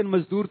बहुत है लेकिन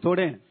मजदूर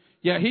थोड़े हैं.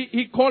 yeah,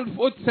 he called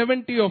forth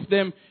 70 of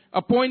them,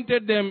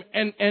 appointed them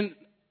and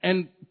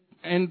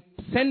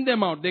sent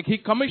them out. He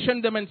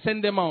commissioned them and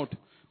sent them out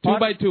 2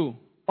 by 2.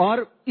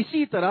 और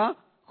इसी तरह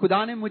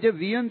खुदा ने मुझे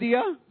विजन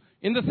दिया.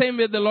 In the same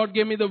way, the Lord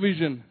gave me the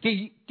vision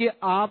कि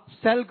आप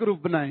cell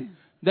group बनाएं.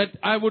 that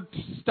I would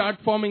start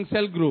forming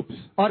cell groups.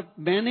 और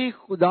मैंने,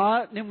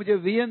 खुदा ने मुझे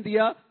विजन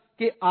दिया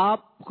कि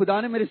खुदा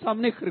ने मेरे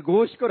सामने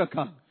खरगोश को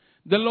रखा.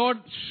 The Lord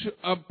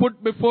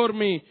put before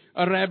me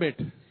a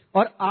rabbit.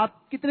 और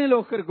आप कितने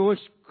लोग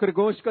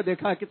खरगोश को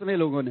देखा है? कितने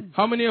लोगों ने?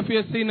 How many of you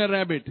have seen a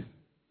rabbit?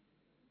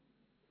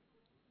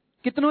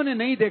 कितनों ने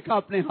नहीं देखा?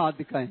 अपने हाथ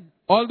दिखाएं.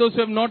 All those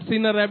who have not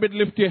seen a rabbit,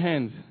 lift your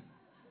hands.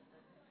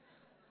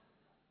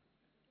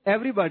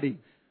 Everybody.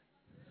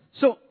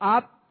 So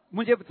आप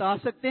मुझे बता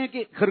सकते हैं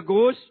कि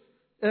खरगोश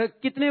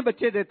कितने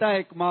बच्चे देता है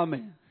एक माह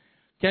में?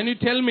 Can you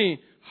tell me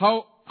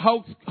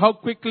how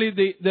quickly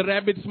the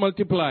rabbits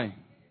multiply?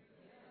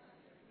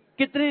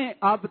 कितने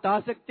आप बता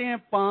सकते हैं?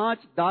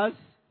 5, 10,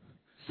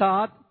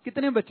 7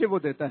 कितने बच्चे वो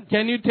देता है?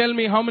 Can you tell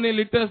me how many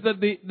litters that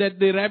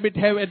the rabbit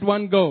have at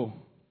one go?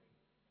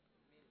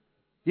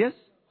 Yes,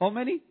 how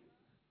many?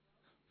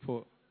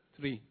 4,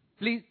 3.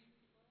 Please.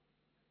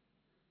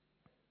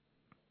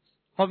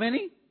 How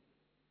many?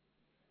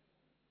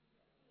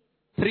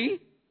 3?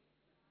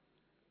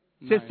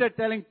 9. Sister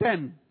telling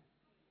 10.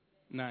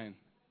 9.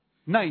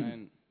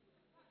 9.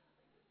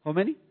 How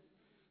many?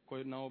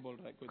 कोई 9 बोल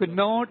रहा है. कोई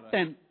 9,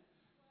 10,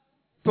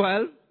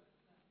 12.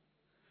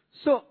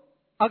 So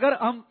अगर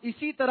हम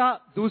इसी तरह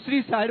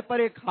दूसरी साइड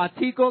पर एक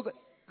हाथी को,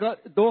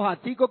 2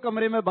 हाथी को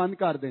कमरे में बंद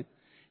कर दें.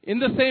 In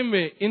the same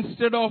way,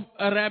 instead of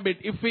a rabbit,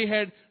 if we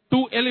had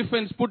 2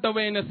 elephants put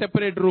away in a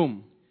separate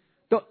room,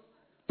 तो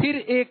फिर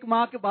एक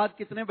माह के बाद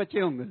कितने बच्चे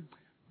होंगे?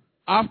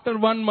 after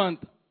 1 month,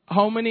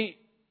 how many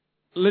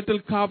little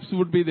calves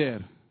would be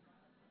there?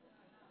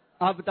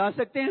 आप बता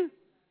सकते हैं?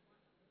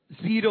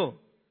 0.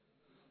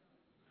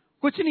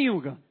 कुछ नहीं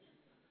होगा.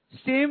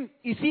 सेम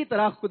इसी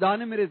तरह खुदा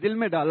ने मेरे दिल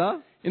में डाला.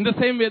 In the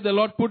same way, the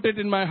Lord put it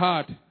in my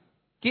heart.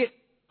 कि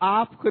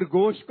आप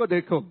खरगोश को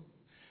देखो.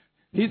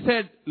 He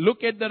said,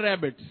 look at the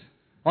rabbits.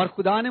 और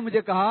खुदा ने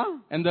मुझे कहा,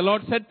 And the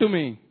Lord said to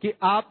me, कि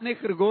आपने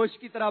खरगोश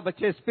की तरह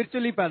बच्चे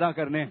स्पिरिचुअली पैदा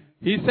करने हैं.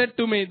 He said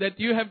to me that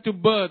you have to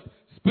birth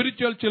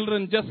spiritual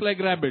children just like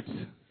rabbits.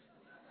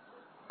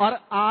 और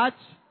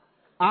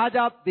आज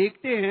आप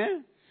देखते हैं.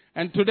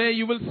 And today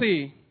you will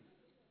see.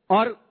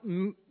 और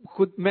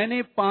खुद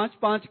मैंने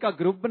 5-5 का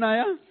ग्रुप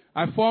बनाया.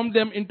 I formed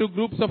them into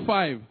groups of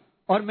 5.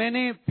 और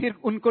मैंने फिर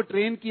उनको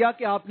ट्रेन किया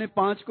कि आपने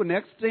 5 को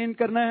नेक्स्ट ट्रेन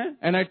करना है.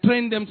 And I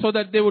trained them so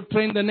that they would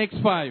train the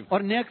next 5.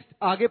 और नेक्स्ट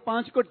आगे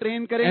 5 को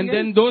ट्रेन करेंगे. And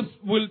then those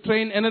will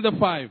train another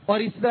 5.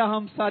 और इस तरह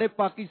हम सारे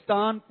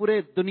पाकिस्तान,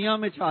 पूरे दुनिया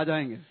में छा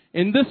जाएंगे.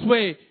 In this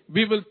way,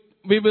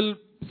 we will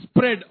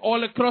spread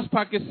all across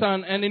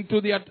Pakistan and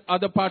into the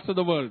other parts of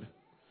the world.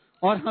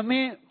 और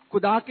हमें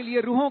खुदा के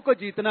लिए रूहों को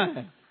जीतना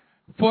है.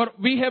 For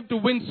we have to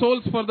win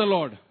souls for the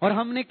Lord. और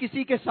हमने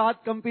किसी के साथ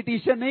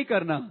कंपटीशन नहीं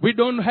करना. We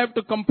don't have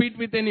to compete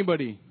with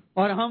anybody.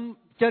 और हम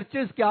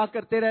चर्चेस क्या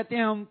करते रहते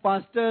हैं? हम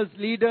पास्टर्स,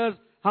 लीडर्स,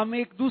 हम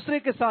एक दूसरे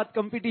के साथ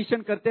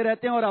कंपटीशन करते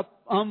रहते हैं और अब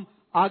हम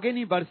आगे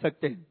नहीं बढ़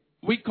सकते.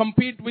 We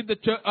compete with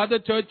the other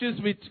churches,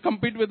 we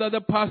compete with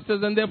other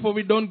pastors, and therefore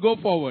we don't go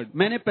forward.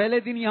 मैंने पहले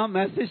दिन यहाँ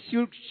मैसेज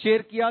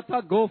शेयर किया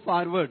था, Go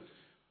Forward.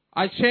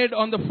 I shared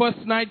on the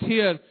first night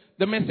here,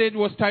 the message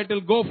was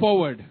titled Go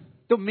Forward.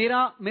 तो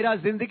मेरा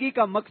जिंदगी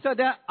का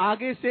मकसद है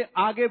आगे से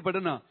आगे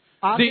बढ़ना,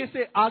 आगे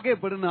से आगे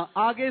बढ़ना,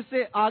 आगे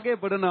से आगे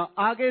बढ़ना,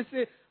 आगे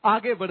से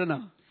आगे बढ़ना.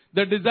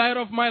 The desire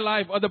of my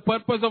life or the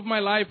purpose of my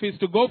life is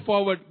to go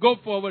forward, go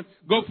forward,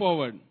 go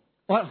forward.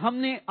 और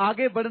हमने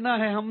आगे बढ़ना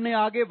है, हमने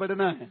आगे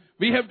बढ़ना है.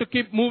 We have to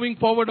keep moving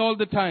forward all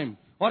the time.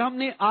 और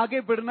हमने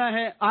आगे बढ़ना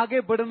है,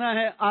 आगे बढ़ना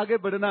है, आगे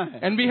बढ़ना है।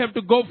 And we have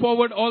to go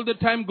forward all the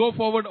time, go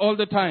forward all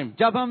the time.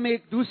 जब हम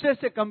एक दूसरे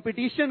से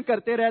कंपटीशन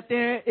करते रहते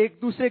हैं, एक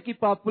दूसरे की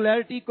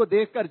पॉपुलैरिटी को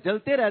देखकर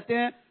जलते रहते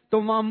हैं, तो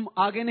हम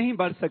आगे नहीं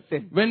बढ़ सकते।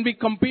 When we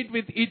compete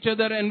with each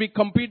other and we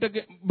compete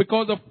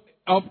because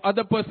of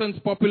other person's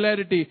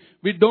popularity,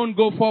 we don't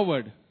go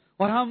forward.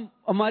 और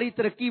हमारी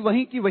तरक्की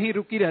वहीं की वहीं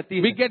रुकी रहती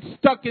है। We get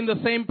stuck in the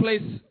same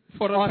place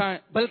for a time.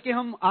 बल्कि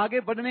हम आगे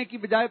बढ़ने की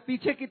बजाय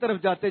पीछे की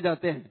तरफ जाते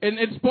जाते हैं। And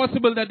it's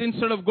possible that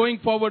instead of going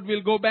forward,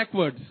 we'll go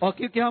backwards. और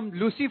क्योंकि हम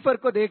लूसीफर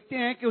को देखते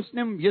हैं कि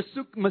उसने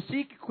यीशु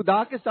मसीह की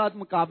खुदा के साथ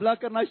मुकाबला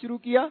करना शुरू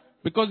किया।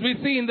 Because we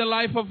see in the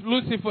life of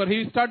Lucifer, he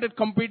started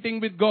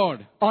competing with God.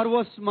 और वो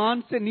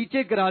आसमान से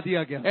नीचे गिरा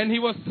दिया गया। And he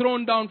was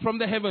thrown down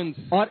from the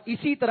heavens. और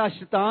इसी तरह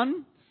शैतान,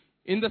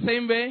 In the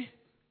same way,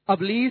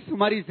 इब्लीस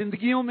हमारी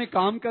जिंदगियों में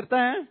काम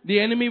करता है। the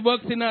enemy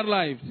works in our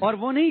lives. और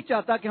वो नहीं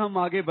चाहता कि हम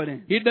आगे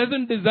बढ़ें। He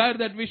doesn't desire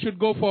that we should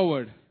go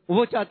forward.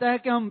 वो चाहता है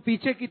कि हम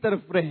पीछे की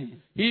तरफ रहें।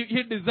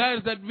 He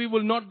desires that we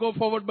will not go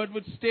forward but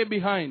would stay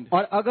behind.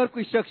 और अगर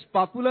कोई शख्स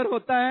पॉपुलर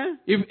होता है,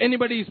 If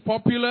anybody is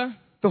popular,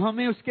 तो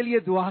हमें उसके लिए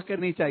दुआ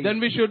करनी चाहिए। then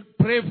we should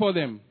pray for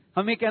them.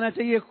 हमें कहना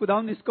चाहिए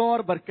खुदावंद इसको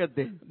और बरकत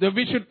दे, That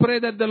we should pray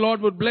that the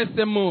Lord would bless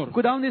them more.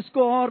 खुदावंद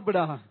इसको और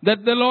बढ़ा,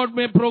 That the Lord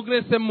may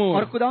progress them और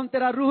more. खुदावंद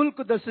तेरा रूहुल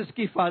कुद्दस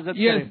इसकी हिफाजत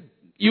Yes, करे।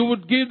 you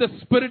would give the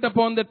Spirit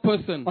upon that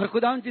person. और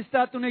खुदावंद जिस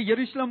तरह तूने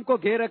यरूशलेम को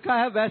घेर रखा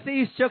है, वैसे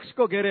ही इस शख्स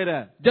को घेरे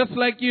रहा। Just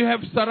like you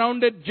have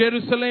surrounded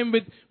Jerusalem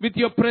with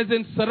your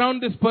presence,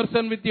 surround this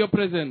person with your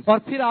presence. और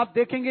फिर आप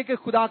देखेंगे कि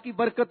खुदा की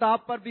बरकत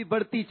आप पर भी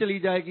बढ़ती चली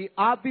जाएगी,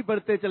 आप भी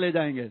बढ़ते चले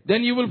जाएंगे।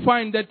 Then you will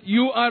find that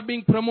you are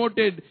being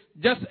promoted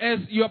just as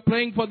you are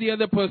praying for the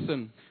other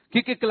person.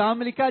 क्योंकि कलाम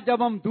में लिखा है,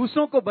 जब हम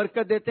दूसरों को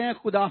बरकत देते हैं,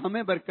 खुदा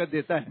हमें बरकत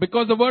देता है।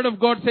 Because the word of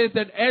God says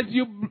that as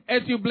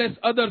you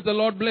bless others, the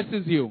Lord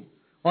blesses you.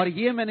 और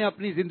ये मैंने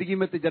अपनी जिंदगी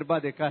में तजर्बा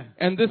देखा है।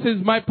 And this is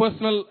my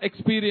personal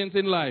experience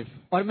in life.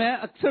 और मैं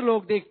अक्सर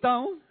लोग देखता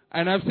हूँ,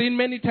 And I've seen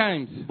many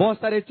times, बहुत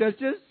सारे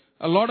churches,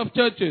 a lot of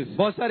churches,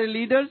 बहुत सारे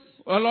leaders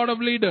a lot of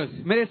leaders,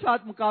 मेरे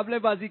साथ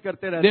मुकाबलेबाजी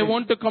करते रहते they हैं,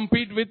 want to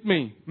compete with me.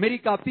 मेरी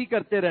कॉपी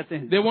करते रहते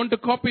हैं। They want to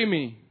copy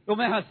me. तो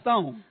मैं हंसता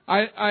हूँ,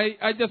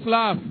 I just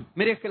laugh.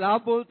 मेरे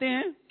खिलाफ बोलते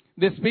हैं,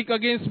 They speak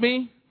against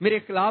me. मेरे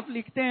खिलाफ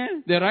लिखते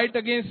हैं They write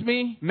against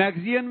me.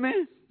 Magazine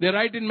में, They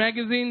write in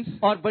magazines.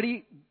 और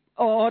बड़ी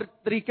और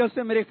तरीकों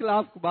से मेरे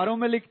खिलाफ अखबारों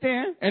में लिखते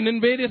हैं। And in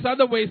various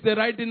other ways, they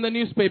write in the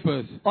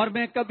newspapers. और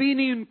मैं कभी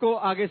नहीं उनको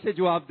आगे से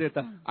जवाब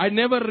देता। I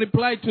never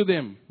reply to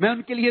them. मैं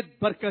उनके लिए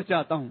बरकत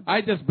चाहता हूँ,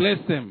 I just bless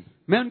them.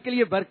 मैं उनके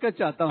लिए बरकत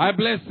चाहता I हूँ,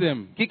 bless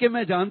them. क्योंकि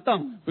मैं जानता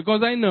हूँ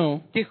Because I know,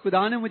 कि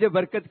खुदा ने मुझे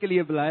बरकत के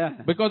लिए बुलाया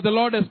है। because the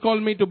Lord has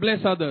called me to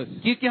bless others.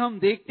 क्योंकि हम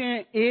देखते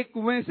हैं एक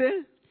कुएं से,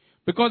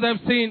 Because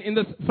I've seen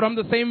from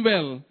the same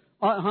well,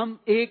 और हम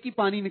एक ही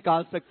पानी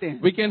निकाल सकते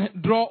हैं, we can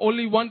draw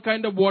only one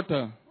kind of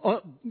water.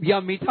 और या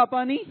मीठा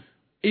पानी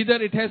Either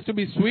it has to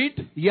be sweet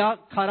या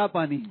खारा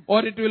पानी, or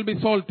it will be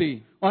salty.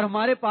 और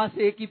हमारे पास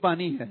एक ही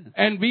पानी है,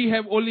 And we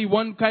have only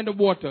one kind of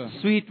water,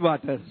 sweet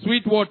water.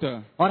 sweet water.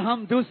 और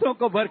हम दूसरों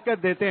को बरकत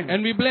देते हैं,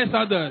 And we bless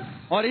others.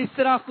 और इस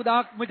तरह खुदा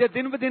मुझे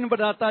दिन ब दिन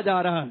बढ़ाता जा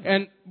रहा है।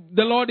 And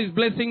the Lord is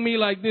blessing me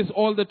like this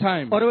all the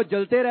time. और वो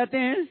जलते रहते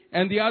हैं,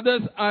 And the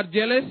others are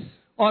jealous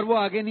और वो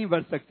आगे नहीं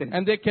बढ़ सकते।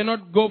 and they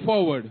cannot go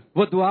forward.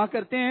 वो दुआ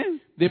करते हैं,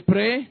 They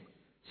pray,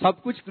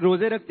 सब कुछ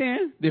रोजे रखते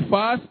हैं, they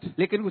fast,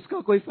 लेकिन उसका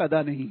कोई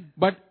फायदा नहीं है।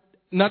 but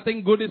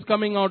nothing good is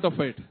coming out of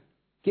it.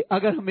 कि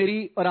अगर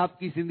मेरी और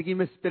आपकी जिंदगी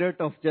में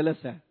स्पिरिट ऑफ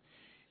जेलस है,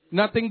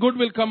 Nothing good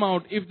will come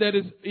out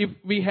if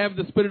we have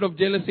the spirit of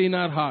jealousy in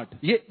our heart.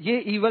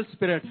 ये ईवल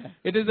स्पिरिट है।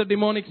 It is a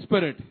demonic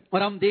spirit.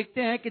 और हम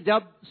देखते हैं कि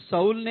जब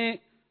साउल ने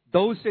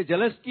दाऊद से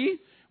जेलस की,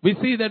 We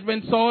see that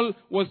when Saul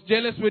was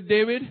jealous with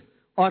David,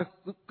 और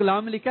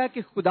कलाम में लिखा है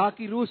कि खुदा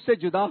की रूह से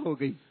जुदा हो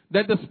गई,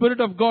 that the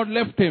spirit of God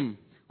left him,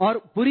 और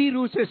बुरी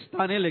रूह से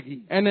सताने लगी,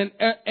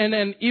 and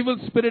an evil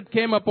spirit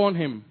came upon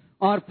him,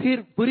 और फिर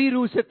बुरी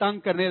रूह से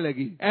तंग करने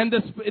लगी, and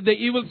the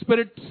evil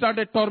spirit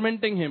started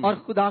tormenting him, और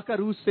खुदा का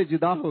रूह से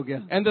जुदा हो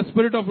गया। and the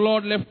spirit of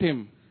Lord left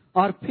him.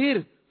 और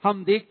फिर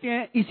हम देखते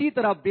हैं इसी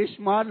तरह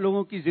बेशुमार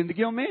लोगों की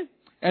जिंदगियों में,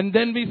 And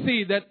then we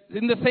see that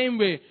in the same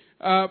way,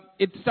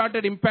 it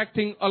started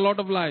impacting a lot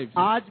of lives.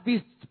 आज भी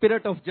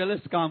स्पिरिट ऑफ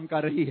जेलस काम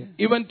कर रही है।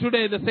 Even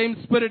today, the same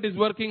spirit is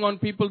working on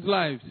people's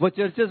lives. वो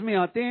चर्चेस में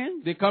आते हैं,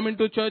 They come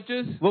into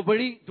churches, वो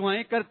बड़ी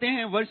दुआएं करते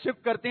हैं,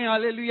 वर्शिप करते हैं,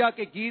 हालेलुया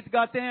के गीत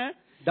गाते हैं,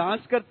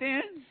 डांस करते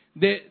हैं,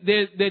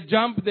 they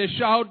jump, they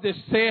shout, they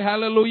say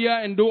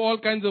hallelujah and do all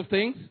kinds of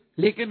things.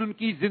 लेकिन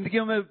उनकी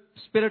जिंदगियों में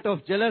स्पिरिट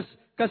ऑफ जेलस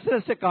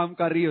कसरत से काम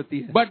कर रही होती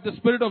है। But the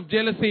spirit of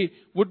jealousy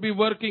would be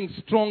working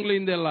strongly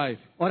in their life.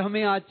 और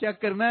हमें आज चेक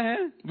करना है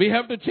We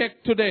have to check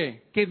today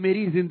कि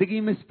मेरी जिंदगी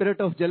में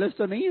स्पिरिट ऑफ जेलस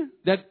तो नहीं है।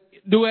 that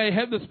do I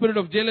have the spirit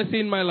of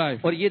jealousy in my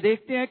life? और ये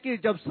देखते हैं कि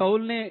जब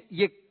साउल ने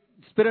ये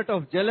स्पिरिट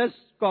ऑफ जेलस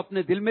को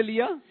अपने दिल में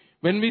लिया,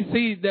 When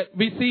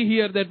we see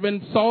here that when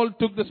Saul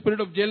took the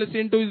spirit of jealousy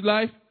into his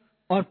life,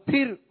 और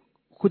फिर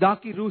खुदा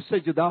की रूह से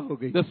जुदा हो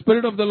गई, the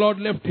spirit of the Lord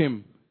left him.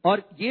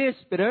 और ये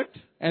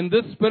स्पिरिट, And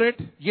this spirit,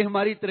 ये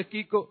हमारी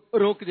तरक्की को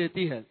रोक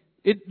देती है।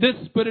 This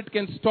spirit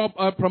can stop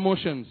our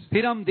promotions.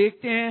 फिर हम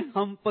देखते हैं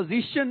हम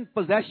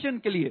possession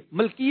के लिए,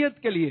 मलकियत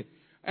के लिए,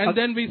 And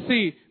then we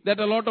see that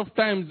a lot of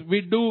times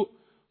we do,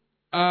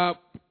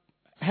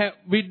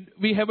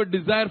 we have a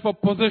desire for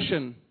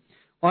possession.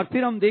 और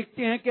फिर हम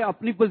देखते हैं कि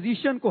अपनी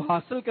पोजीशन को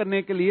हासिल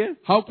करने के लिए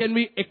How can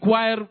we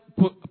acquire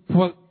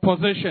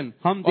possession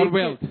हम or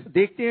wealth?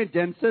 देखते हैं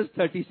Genesis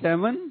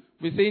 37,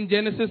 We see in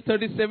Genesis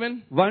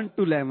 37, 1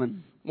 to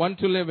 11. 1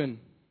 to 11.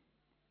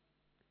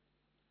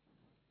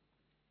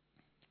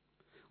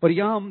 और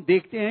यहाँ हम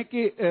देखते हैं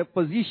कि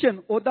पोजीशन,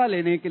 ओहदा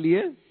लेने के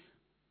लिए,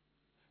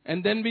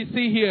 And then we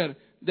see here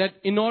that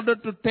in order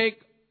to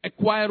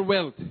acquire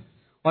wealth,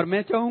 और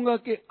मैं चाहूंगा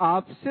कि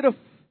आप सिर्फ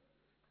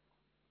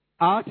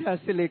 8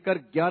 से लेकर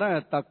 11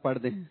 तक पढ़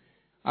दें.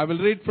 I will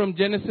read from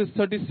Genesis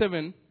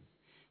 37,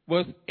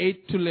 verse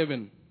 8 to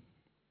 11.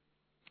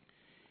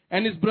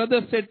 And his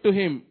brother said to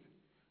him,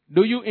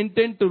 "Do you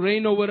intend to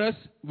reign over us?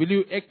 Will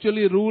you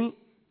actually rule?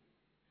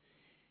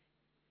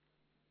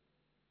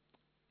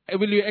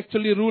 Will you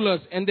actually rule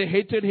us?" And they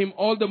hated him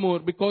all the more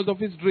because of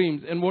his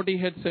dreams and what he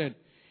had said.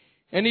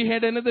 And he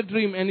had another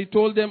dream, and he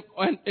told them,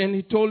 and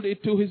he told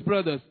it to his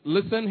brothers.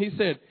 "Listen," he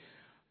said,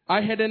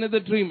 "I had another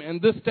dream,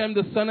 and this time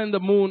the sun and the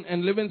moon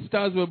and 11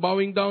 stars were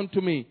bowing down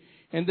to me."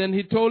 And then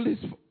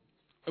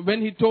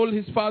when he told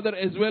his father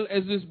as well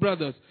as his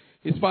brothers,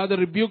 his father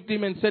rebuked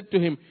him and said to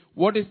him,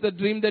 "What is the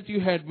dream that you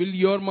had? Will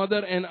your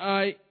mother and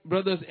I,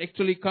 brothers,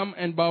 actually come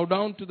and bow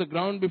down to the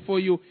ground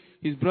before you?"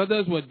 His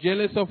brothers were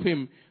jealous of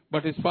him,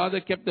 but his father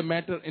kept the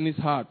matter in his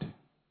heart.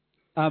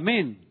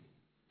 आमीन.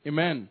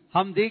 Amen.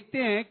 हम देखते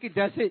हैं कि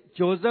जैसे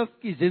Joseph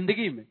की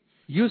जिंदगी में,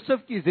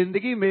 यूसुफ की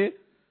जिंदगी में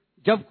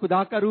जब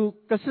खुदा का रूह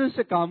कसरत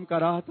से काम कर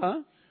रहा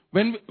था,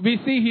 When we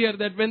see here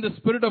that when the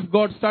Spirit of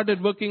God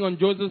started working on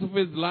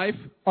Joseph's life,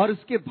 और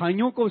उसके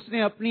भाइयों को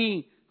उसने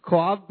अपनी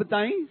ख्वाब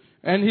बताई,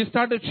 and he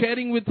started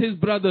sharing with his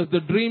brothers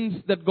the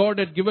dreams that God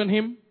had given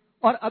him,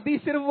 और अभी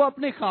सिर्फ वो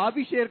अपने ख्वाब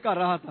ही शेयर कर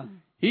रहा था,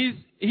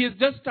 he has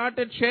just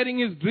started sharing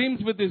his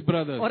dreams with his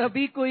brothers. और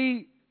अभी कोई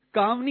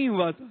काम नहीं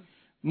हुआ था,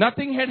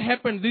 Nothing had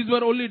happened. These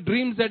were only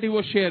dreams that he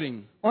was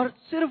sharing. और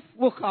सिर्फ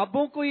वो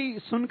ख्वाबों को ही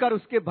सुनकर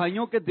उसके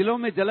भाइयों के दिलों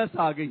में जलस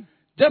आ गई.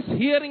 Just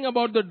hearing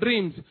about the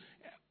dreams,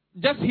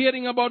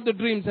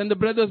 and the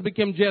brothers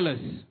became jealous.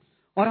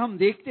 और हम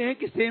देखते हैं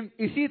कि सेम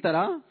इसी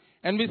तरह,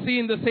 And we see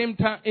in the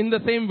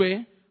same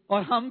way,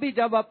 और हम भी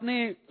जब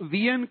अपने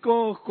विजन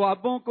को,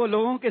 ख्वाबों को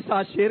लोगों के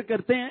साथ शेयर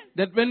करते हैं,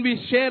 that when we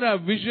share our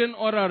vision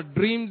or our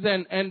dreams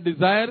and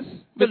desires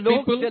तो with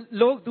people,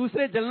 लोग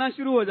दूसरे जलना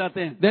शुरू हो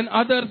जाते हैं. then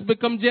others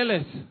become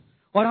jealous.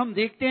 और हम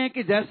देखते हैं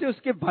कि जैसे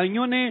उसके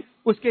भाइयों ने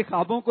उसके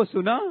ख्वाबों को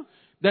सुना,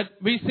 That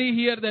we see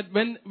here that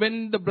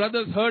when the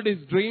brothers heard his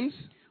dreams,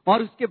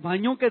 और उसके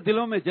भाइयों के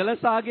दिलों में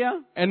जलस आ गया,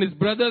 and his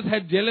brothers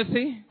had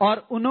jealousy,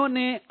 और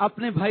उन्होंने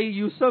अपने भाई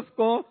यूसुफ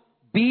को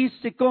 20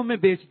 सिक्कों में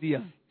बेच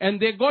दिया. and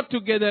they got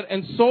together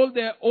and sold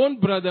their own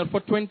brother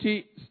for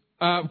 20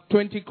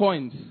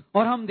 coins.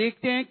 और हम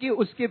देखते हैं कि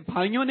उसके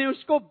भाइयों ने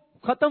उसको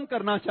खत्म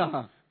करना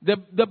चाहा,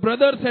 The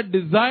brothers had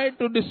desired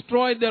to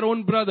destroy their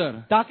own brother.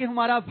 ताकि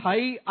हमारा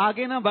भाई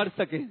आगे ना बढ़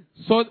सके.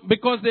 So,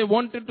 because they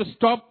wanted to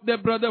stop their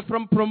brother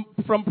from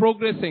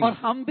progressing. और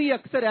हम भी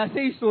अक्सर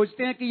ऐसे ही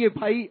सोचते हैं कि ये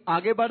भाई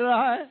आगे बढ़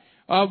रहा है,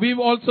 We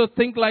also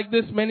think like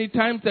this many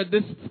times, that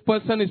this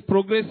person is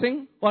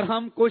progressing. और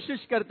हम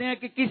कोशिश करते हैं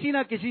कि किसी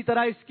ना किसी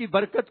तरह इसकी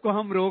बरकत को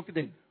हम रोक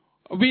दें.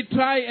 We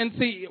try and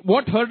see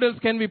what hurdles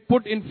can we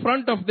put in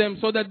front of them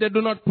so that they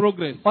do not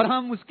progress. और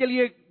हम उसके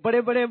लिए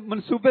बड़े बड़े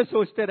मंसूबे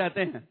सोचते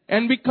रहते हैं,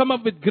 And we come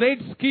up with great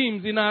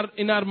schemes in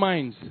our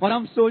minds. और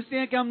हम सोचते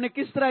हैं कि हमने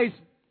किस तरह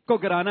इसको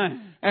गिराना है,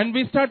 And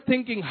we start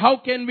thinking, how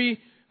can we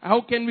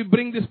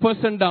bring this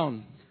person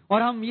down?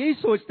 और हम यही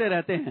सोचते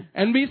रहते हैं.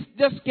 And we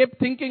just kept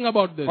thinking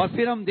about this. और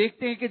फिर हम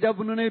देखते हैं कि जब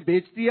उन्होंने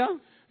बेच दिया,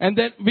 And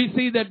then we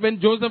see that when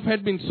Joseph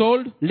had been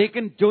sold,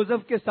 लेकिन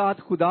जोसेफ के साथ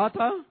खुदा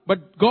था. but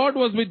God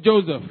was with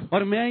Joseph.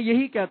 और मैं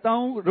यही कहता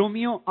हूँ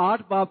रोमियो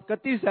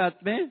 8:31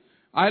 में,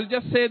 I'll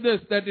just say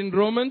this, that in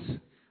Romans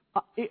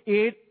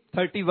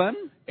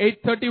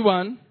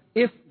 8:31,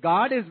 if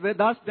God is with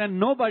us, then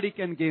nobody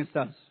can against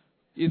us.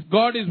 if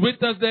God is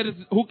with us,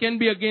 who can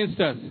be against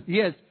us?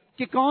 Yes,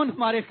 कि कौन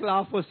हमारे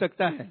खिलाफ हो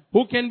सकता है?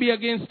 Who can be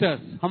against us?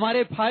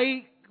 हमारे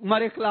भाई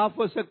हमारे खिलाफ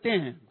हो सकते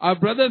हैं, Our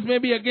brothers may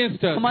be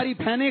against us. हमारी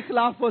बहनें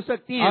खिलाफ हो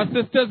सकती Our हैं,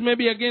 sisters may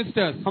be against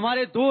us.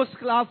 हमारे दोस्त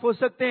खिलाफ हो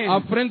सकते हैं,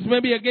 Our friends may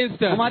be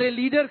against us. हमारे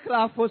लीडर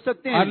खिलाफ हो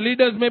सकते Our हैं.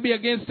 leaders may be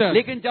against us.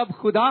 लेकिन जब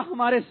खुदा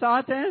हमारे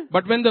साथ है,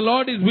 But when the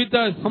Lord is with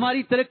us,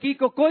 हमारी तरक्की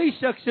को कोई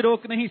शख्स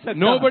रोक नहीं सकता.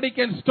 nobody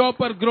can stop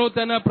our growth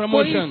and our कोई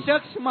promotion.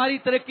 शख्स हमारी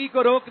तरक्की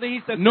को रोक नहीं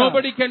सकता.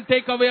 Nobody can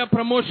take away our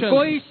promotion.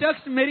 कोई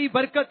शख्स मेरी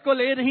बरकत को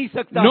ले नहीं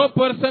सकता. No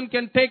person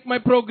can take my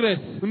progress.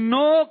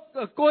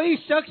 कोई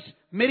शख्स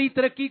मेरी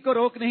तरक्की को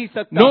रोक नहीं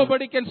सकता.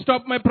 Nobody can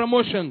stop my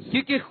promotions.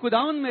 क्योंकि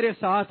खुदावन मेरे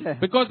साथ है.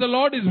 Because the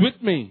Lord is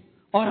with me.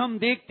 और हम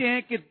देखते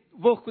हैं कि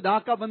वो खुदा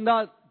का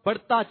बंदा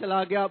बढ़ता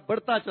चला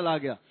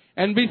गया.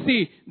 And we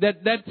see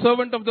that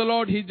servant of the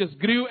Lord, he just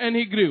grew and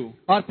he grew.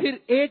 और फिर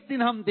एक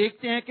दिन हम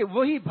देखते हैं कि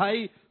वही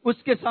भाई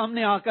उसके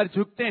सामने आकर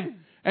झुकते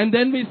हैं. And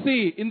then we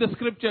see in the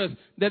scriptures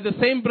that the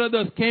same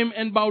brothers came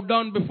and bowed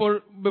down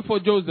before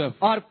Joseph.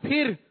 और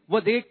फिर वो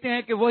देखते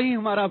हैं कि वही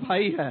हमारा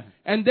भाई है,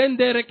 And then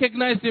they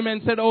recognized him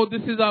and said, "Oh,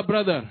 this is our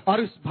brother."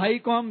 और उस भाई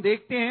को हम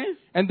देखते हैं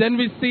And then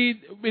we see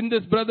in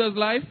this brother's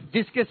life,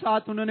 जिसके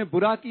साथ उन्होंने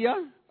बुरा किया,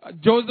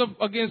 Joseph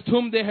against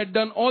whom they had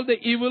done all the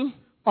evil,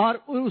 और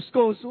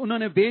उसको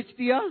उन्होंने बेच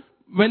दिया,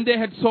 when they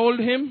had sold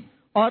him,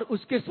 और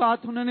उसके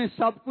साथ उन्होंने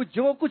सब कुछ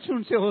जो कुछ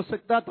उनसे हो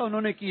सकता था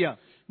उन्होंने किया.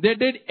 they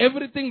did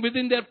everything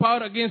within their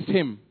power against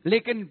him.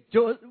 लेकिन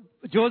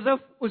जोसेफ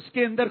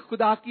उसके अंदर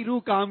खुदा की रूह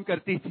काम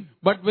करती थी,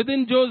 But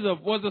within Joseph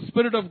was the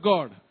Spirit of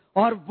God.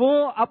 और वो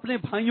अपने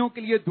भाइयों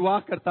के लिए दुआ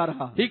करता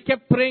रहा. He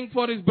kept praying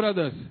for his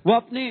brothers. वो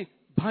अपने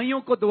भाइयों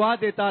को दुआ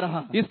देता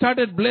रहा, He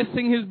started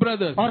blessing his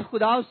brothers. और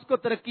खुदा उसको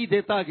तरक्की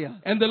देता गया,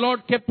 And the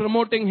Lord kept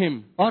promoting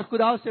him. और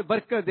खुदा उसे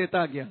बरकत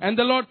देता गया. And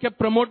the Lord kept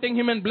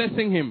promoting him and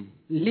blessing him.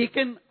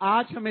 लेकिन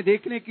आज हमें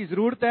देखने की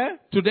जरूरत है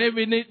Today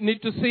we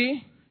need to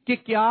see, कि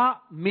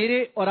क्या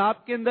मेरे और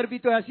आपके अंदर भी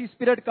तो ऐसी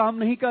स्पिरिट काम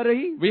नहीं कर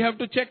रही. we have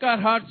to check our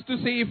hearts to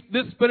see if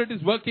this Spirit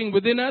is working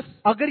within us.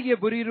 अगर ये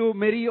बुरी रूह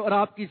मेरी और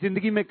आपकी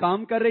जिंदगी में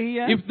काम कर रही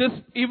है, If this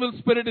evil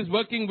spirit is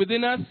working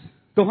within us,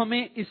 तो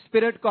हमें इस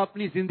स्पिरिट को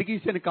अपनी जिंदगी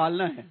से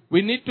निकालना है.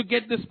 we need to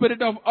get the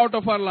spirit out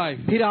of our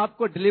life. फिर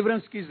आपको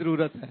डिलीवरेंस की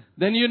जरूरत है,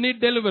 Then you need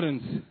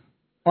deliverance.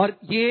 और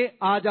ये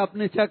आज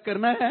आपने चेक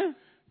करना है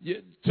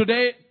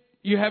Today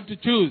you have to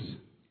choose.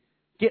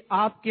 कि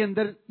आपके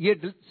अंदर ये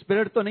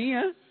स्पिरिट तो नहीं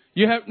है.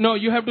 You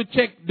have to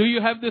check, do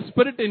you have the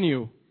Spirit in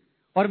you?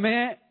 और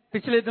मैं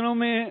पिछले दिनों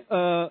में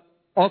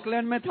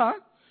ऑकलैंड में था,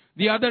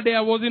 The other day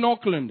I was in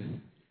Auckland.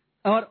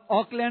 और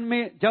ऑकलैंड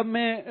में जब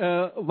मैं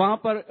वहां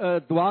पर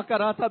दुआ कर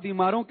रहा था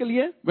बीमारों के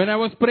लिए, When I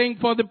was praying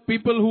for the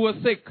people who were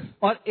sick,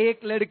 और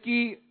एक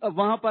लड़की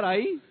वहां पर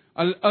आई,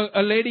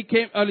 a lady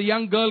came, a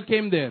young girl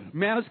came there.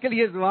 मैं उसके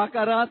लिए दुआ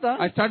कर रहा था.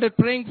 I started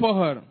praying for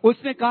her.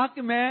 उसने कहा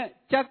कि मैं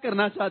चेक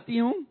करना चाहती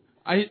हूँ,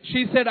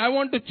 She said, "I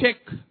want to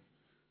check."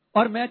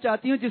 और मैं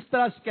चाहती हूँ जिस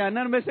तरह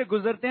स्कैनर में से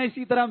गुजरते हैं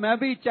इसी तरह मैं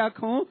भी चेक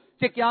हूँ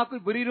कि क्या कोई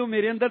बुरी रूह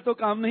मेरे अंदर तो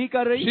काम नहीं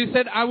कर रही. She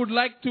said, "I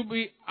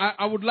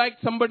would like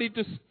somebody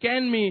to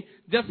scan me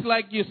just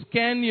like you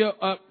scan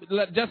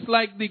just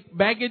like the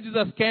baggages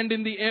are scanned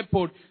in the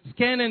airport.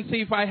 Scan and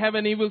see if I have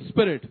an evil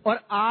spirit." और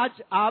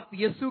आज आप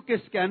यीशु के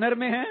scanner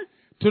में हैं,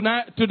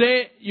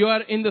 Today you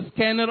are in the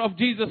scanner of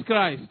Jesus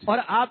Christ. और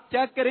आप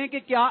check करें कि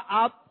क्या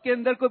आपके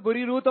अंदर कोई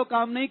बुरी रूह तो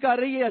काम नहीं कर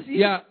रही है ऐसी.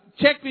 Yeah,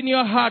 check in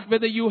your heart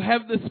whether you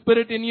have the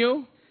Spirit in you.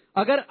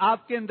 अगर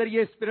आपके अंदर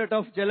ये स्पिरिट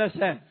ऑफ जेलस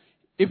है,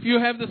 If you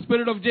have the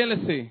spirit of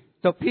jealousy,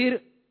 तो फिर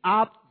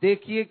आप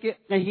देखिए कि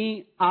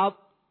कहीं आप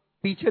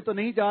पीछे तो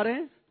नहीं जा रहे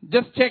हैं.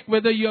 just check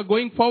whether you are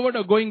going forward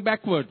or going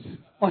backwards.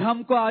 और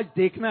हमको आज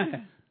देखना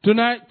है.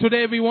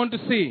 Today we want to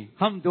see.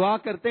 हम दुआ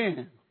करते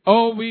हैं,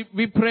 Oh,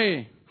 we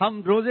pray.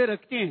 हम रोजे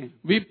रखते हैं,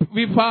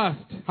 We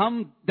fast.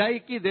 हम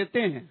दायकी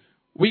देते हैं,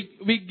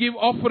 We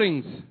give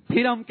offerings.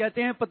 फिर हम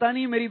कहते हैं पता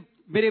नहीं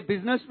मेरे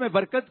बिजनेस में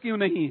बरकत क्यों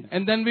नहीं है,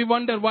 And then we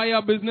wonder why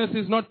our business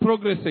is not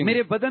progressing.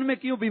 मेरे बदन में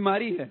क्यों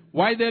बीमारी है.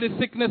 Why there is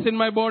sickness in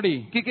my body.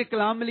 क्योंकि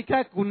कलाम में लिखा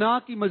है गुनाह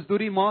की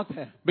मजदूरी मौत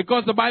है.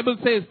 Because the Bible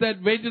says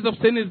that wages of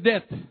sin is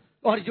death.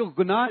 और जो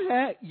गुनाह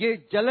है ये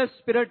जेलस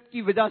स्पिरिट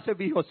की वजह से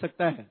भी हो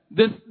सकता है.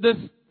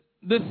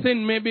 This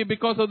sin may be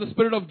because of the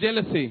spirit of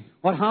jealousy.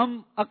 और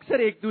हम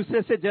अक्सर एक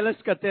दूसरे से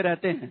जेलस करते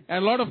रहते हैं.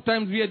 And a lot of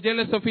times we are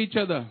jealous of each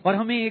other. और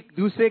हमें एक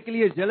दूसरे के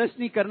लिए जेलस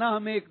नहीं करना,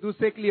 हमें एक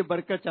दूसरे के लिए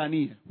बरकत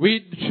चाहनी है. We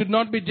should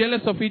not be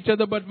jealous of each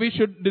other, but we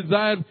should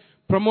desire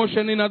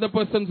promotion in other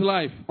person's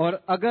life.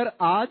 और अगर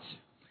आज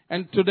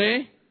And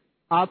today,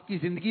 आपकी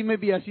जिंदगी में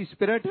भी ऐसी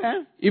स्पिरिट है,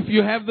 if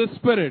you have the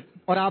spirit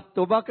और आप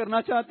तौबा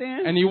करना चाहते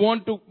हैं, and you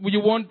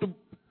want to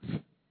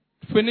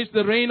finish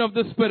the reign of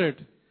the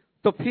spirit,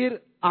 तो फिर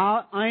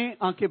आए,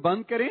 आंखें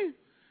बंद करें,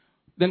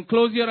 then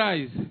close your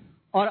eyes.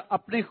 और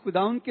अपने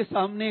खुदाउन के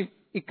सामने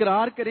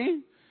इकरार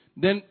करें,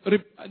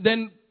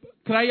 Then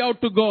cry out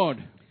to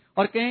God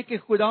और कहें कि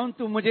खुदाउन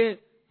तू मुझे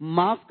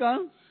माफ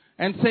कर.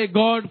 and say,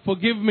 "God,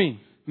 forgive me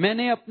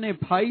मैंने अपने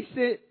भाई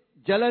से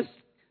जलस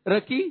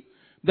रखी,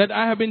 that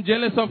I have been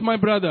jealous of my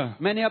brother.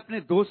 मैंने अपने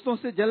दोस्तों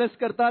से जलस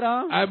करता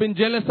रहा, I have been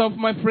jealous of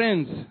my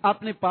friends.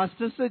 अपने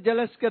पास्टर से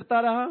जलस करता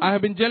रहा, I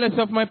have been jealous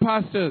of my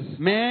pastors.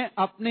 मैं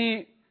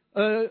अपने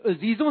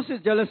अजीजों से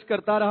जलस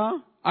करता रहा,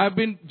 I have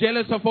been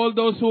jealous of all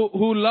those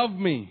who love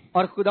me.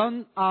 और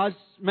खुदावन आज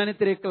मैंने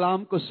तेरे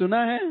कलाम को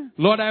सुना है,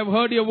 Lord, I have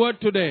heard your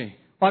word today.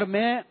 और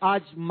मैं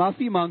आज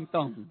माफी मांगता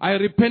हूँ. I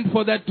repent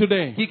for that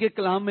today. क्योंकि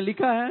कलाम में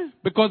लिखा है,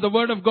 Because the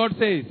word of God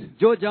says,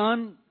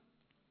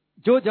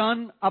 जो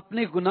जान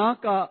अपने गुनाह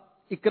का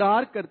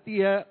इकरार करती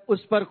है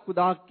उस पर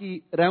खुदा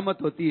की रहमत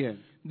होती है.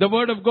 the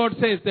word of God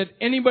says that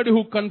anybody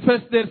who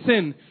confess their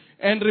sin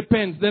and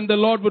repents, then the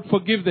Lord would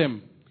forgive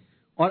them.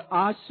 और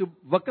आज शुभ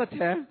वक्त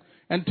है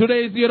And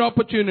today is your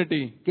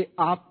opportunity. कि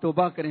आप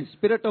तौबा करें,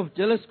 स्पिरिट ऑफ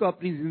जेलस को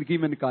अपनी जिंदगी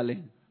में निकालें.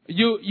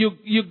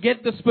 You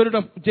get the spirit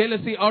of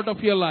jealousy out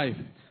of your life.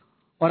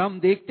 और हम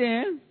देखते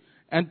हैं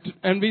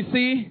And we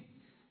see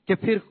कि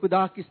फिर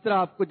खुदा किस तरह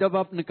आपको, जब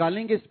आप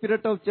निकालेंगे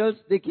स्पिरिट ऑफ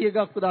जेलस,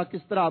 देखिएगा खुदा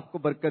किस तरह आपको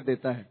बरकत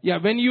देता है. Yeah,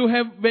 when you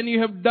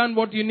have done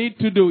what you need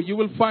to do, you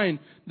will find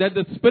that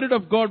the Spirit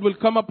of God will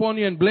come upon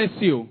you and bless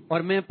you.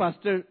 और मैं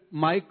पास्टर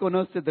माइक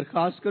कोनल से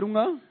दरखास्त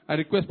करूंगा I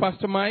request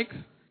Pastor Mike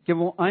कि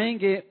वो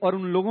आएंगे और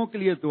उन लोगों के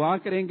लिए दुआ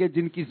करेंगे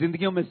जिनकी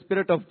जिंदगियों में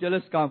स्पिरिट ऑफ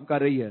जेलस काम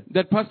कर रही है.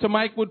 that Pastor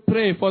Mike would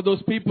pray for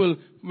those people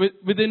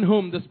within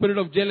whom the spirit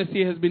of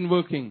jealousy has been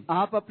working.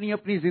 आप अपनी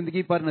अपनी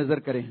जिंदगी पर नजर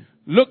करें.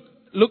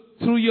 Look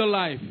through your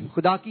life.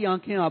 खुदा की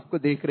आंखें आपको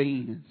देख रही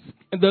हैं.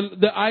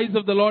 The eyes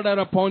of the Lord are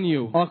upon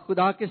you. और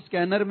खुदा के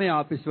स्कैनर में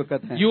आप इस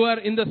वक्त हैं. You are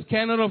in the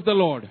scanner of the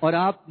Lord. और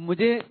आप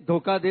मुझे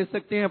धोखा दे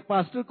सकते हैं,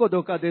 पास्टर को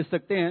धोखा दे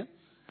सकते हैं.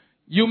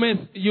 You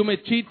may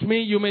cheat me,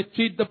 you may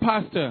cheat the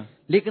pastor.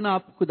 लेकिन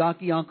आप खुदा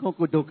की आंखों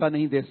को धोखा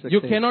नहीं दे सकते.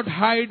 You cannot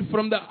hide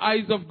from the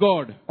eyes of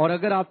God. और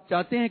अगर आप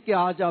चाहते हैं कि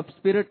आज आप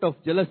स्पिरिट ऑफ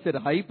जेलस से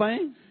रहाई पाएं,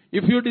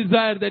 If you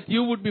desire that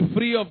you would be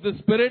free of the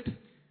spirit,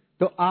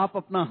 तो आप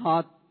अपना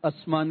हाथ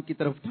आसमान की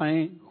तरफ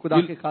उठाएं. खुदा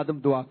के खादम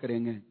दुआ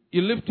करेंगे.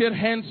 you lift your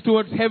hands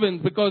towards heaven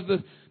because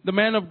the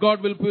man of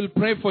God will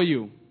pray for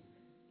you.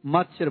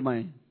 मत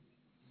शर्माएं.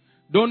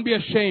 Don't be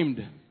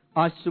ashamed.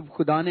 आज सुबह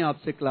खुदा ने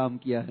आपसे कलाम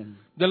किया है.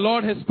 The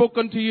Lord has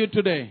spoken to you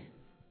today.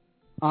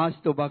 आज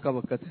तौबा का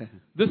वक्त है.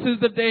 This is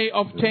the day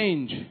of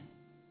change.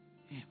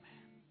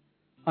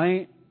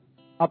 आए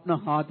अपना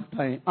हाथ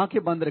उठाएं.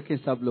 आंखें बंद रखें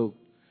सब लोग.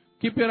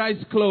 Keep your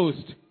eyes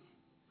closed.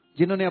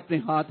 जिन्होंने अपने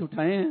हाथ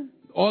उठाए हैं,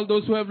 All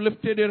those who have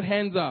lifted your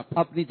hands up,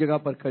 अपनी जगह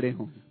पर खड़े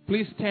हों.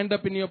 please stand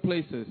up in your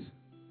places.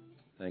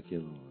 Thank you,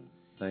 Lord.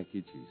 Thank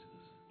you, Jesus.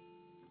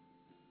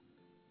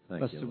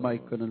 Thank Pastor you,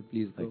 Mike Lord. Connell,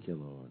 please go. Thank you,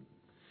 Lord.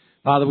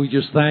 Father, we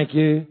just thank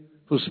you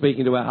for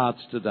speaking to our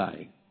hearts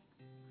today.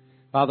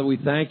 Father, we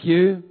thank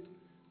you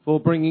for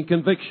bringing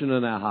conviction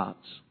in our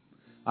hearts.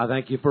 I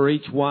thank you for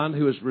each one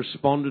who has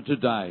responded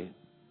today.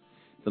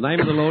 In the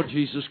name of the Lord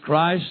Jesus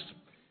Christ,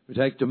 we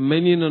take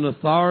dominion and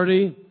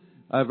authority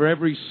over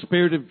every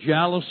spirit of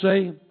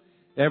jealousy,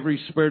 every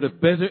spirit of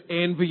bitter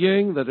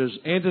envying that has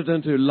entered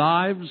into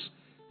lives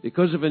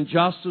because of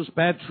injustice,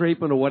 bad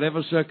treatment, or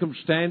whatever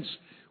circumstance.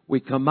 We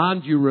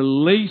command you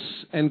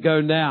release and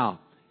go now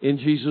in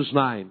Jesus'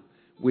 name.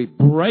 We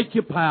break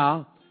your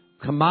power,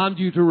 command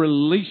you to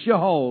release your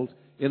hold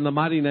in the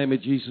mighty name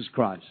of Jesus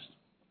Christ.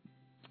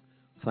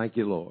 Thank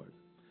you, Lord.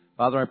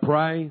 Father, I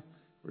pray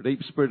for a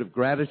deep spirit of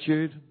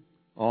gratitude,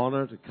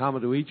 honor to come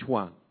into each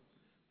one.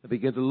 They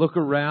begin to look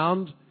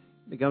around,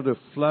 begin to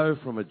flow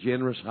from a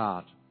generous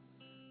heart.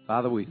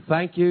 Father, we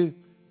thank you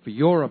for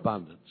your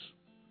abundance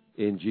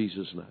in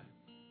Jesus' name.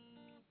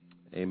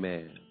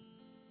 Amen.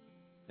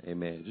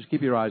 Amen. Just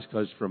keep your eyes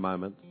closed for a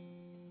moment.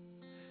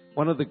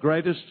 One of the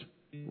greatest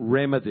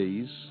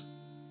remedies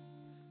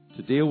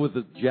to deal with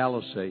the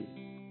jealousy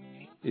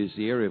is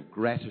the area of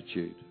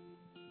gratitude.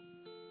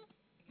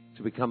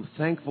 To become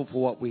thankful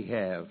for what we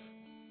have.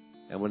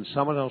 And when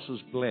someone else is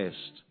blessed,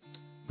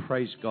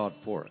 praise God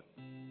for it.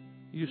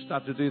 You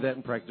start to do that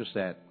and practice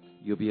that,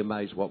 you'll be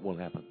amazed what will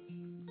happen.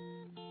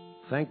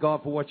 Thank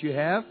God for what you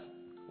have.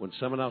 When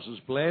someone else is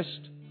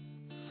blessed,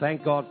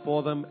 thank God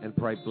for them and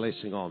pray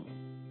blessing on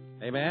them.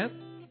 Amen?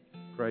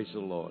 Praise the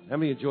Lord. How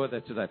many enjoyed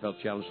that today? Felt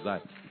challenged today?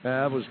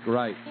 That was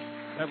great.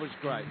 That was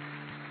great.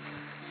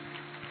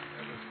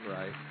 That was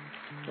great.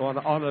 I want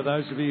to honor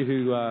those of you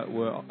who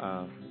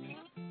were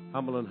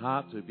humble in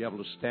heart to be able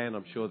to stand.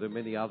 I'm sure there are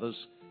many others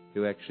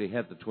who actually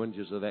had the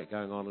twinges of that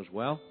going on as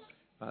well,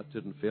 but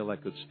didn't feel they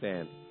could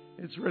stand.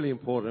 It's really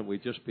important we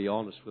just be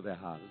honest with our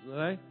heart, isn't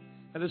it?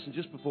 And listen,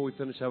 just before we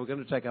finish, we're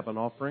going to take up an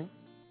offering.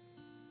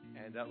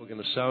 And we're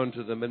going to sow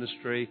into the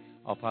ministry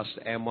of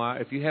Pastor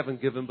Anwar. If you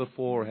haven't given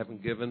before or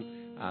haven't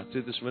given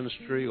to this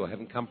ministry or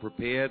haven't come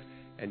prepared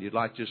and you'd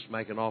like just to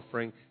make an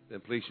offering, then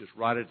please just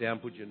write it down,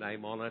 put your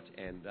name on it,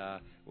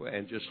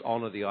 and just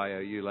honor the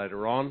IOU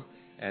later on.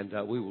 And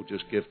we will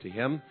just give to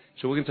him.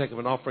 So we're going to take up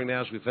an offering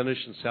now as we finish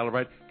and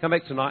celebrate. Come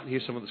back tonight and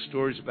hear some of the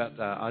stories about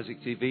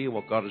Isaac TV and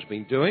what God has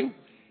been doing,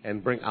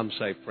 and bring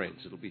unsaved friends.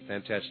 It'll be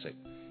fantastic.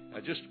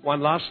 Just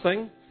one last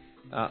thing.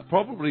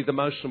 Probably the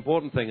most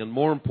important thing, and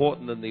more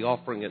important than the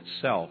offering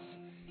itself,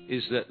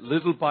 is that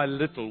little by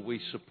little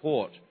we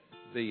support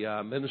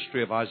the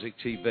ministry of Isaac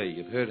TV.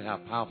 You've heard how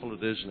powerful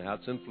it is and how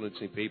it's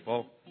influencing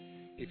people.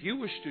 If you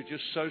wish to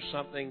just sow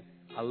something,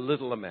 a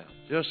little amount,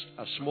 just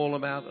a small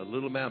amount, a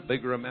little amount,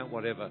 bigger amount,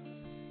 whatever,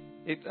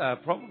 it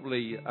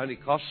probably only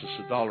costs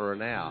us $1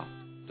 an hour,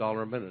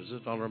 $1 a minute. Is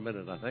it $1 a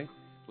minute, I think?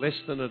 Less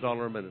than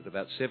 $1 a minute,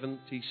 about 70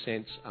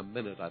 cents a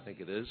minute, I think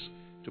it is,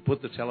 to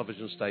put the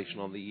television station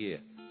on the air.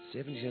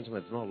 70 cents a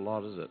minute, not a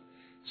lot, is it?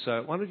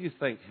 So why don't you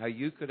think how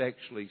you could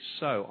actually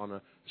sow on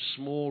a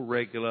small,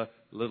 regular,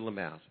 little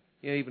amount?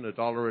 You know, even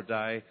 $1 a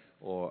day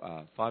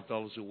or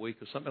 $5 a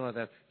week or something like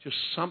that. Just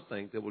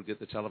something that will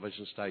get the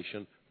television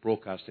station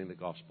broadcasting the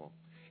gospel.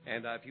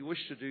 And if you wish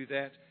to do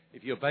that,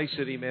 if you're a Bay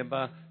City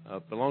member,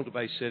 belong to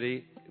Bay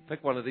City,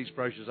 pick one of these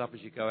brochures up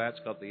as you go out.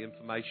 It's got the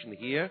information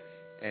here,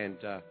 and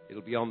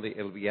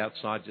it'll be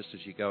outside just as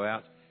you go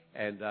out.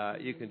 And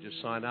you can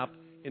just sign up,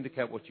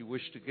 indicate what you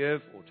wish to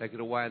give, or take it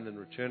away and then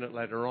return it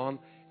later on.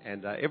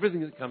 And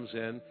everything that comes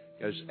in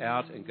goes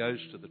out and goes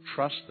to the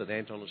trust that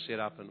Anton has set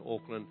up in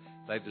Auckland.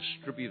 They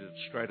distribute it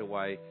straight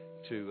away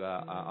to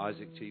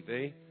Isaac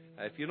TV.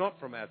 If you're not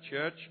from our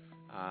church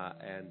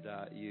and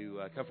you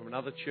come from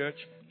another church,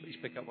 please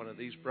pick up one of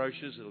these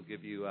brochures. It'll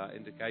give you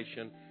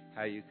indication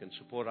how you can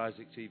support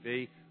Isaac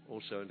TV.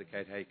 Also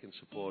indicate how you can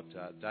support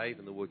Dave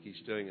and the work he's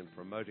doing in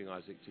promoting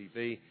Isaac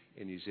TV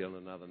in New Zealand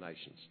and other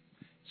nations.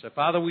 So,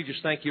 Father, we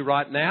just thank you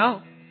right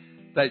now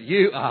that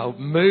you are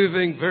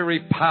moving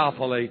very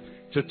powerfully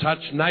to touch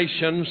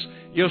nations.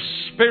 Your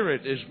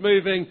Spirit is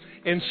moving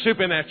in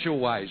supernatural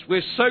ways.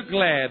 We're so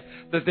glad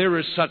that there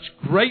is such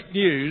great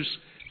news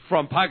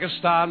from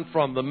Pakistan,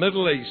 from the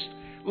Middle East.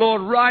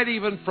 Lord, right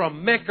even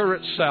from Mecca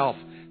itself,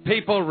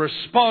 people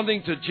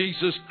responding to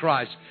Jesus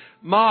Christ.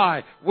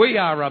 We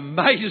are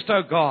amazed,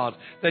 oh God,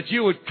 that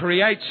you would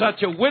create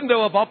such a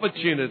window of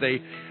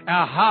opportunity.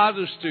 Our heart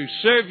is to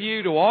serve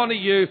you, to honor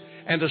you,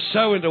 and to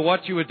sow into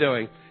what you are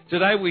doing.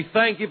 Today we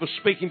thank you for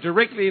speaking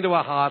directly into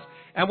our heart,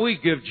 and we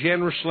give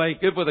generously,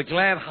 give with a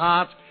glad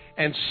heart,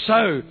 and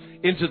sow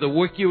into the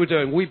work you are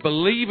doing. We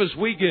believe as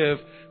we give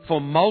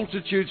for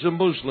multitudes of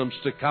Muslims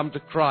to come to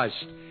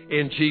Christ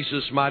in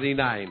Jesus' mighty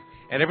name.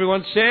 And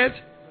everyone said,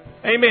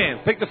 Amen.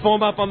 Pick the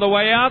form up on the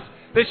way out.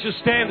 Let's just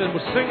stand and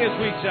we'll sing as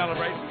we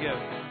celebrate and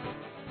give.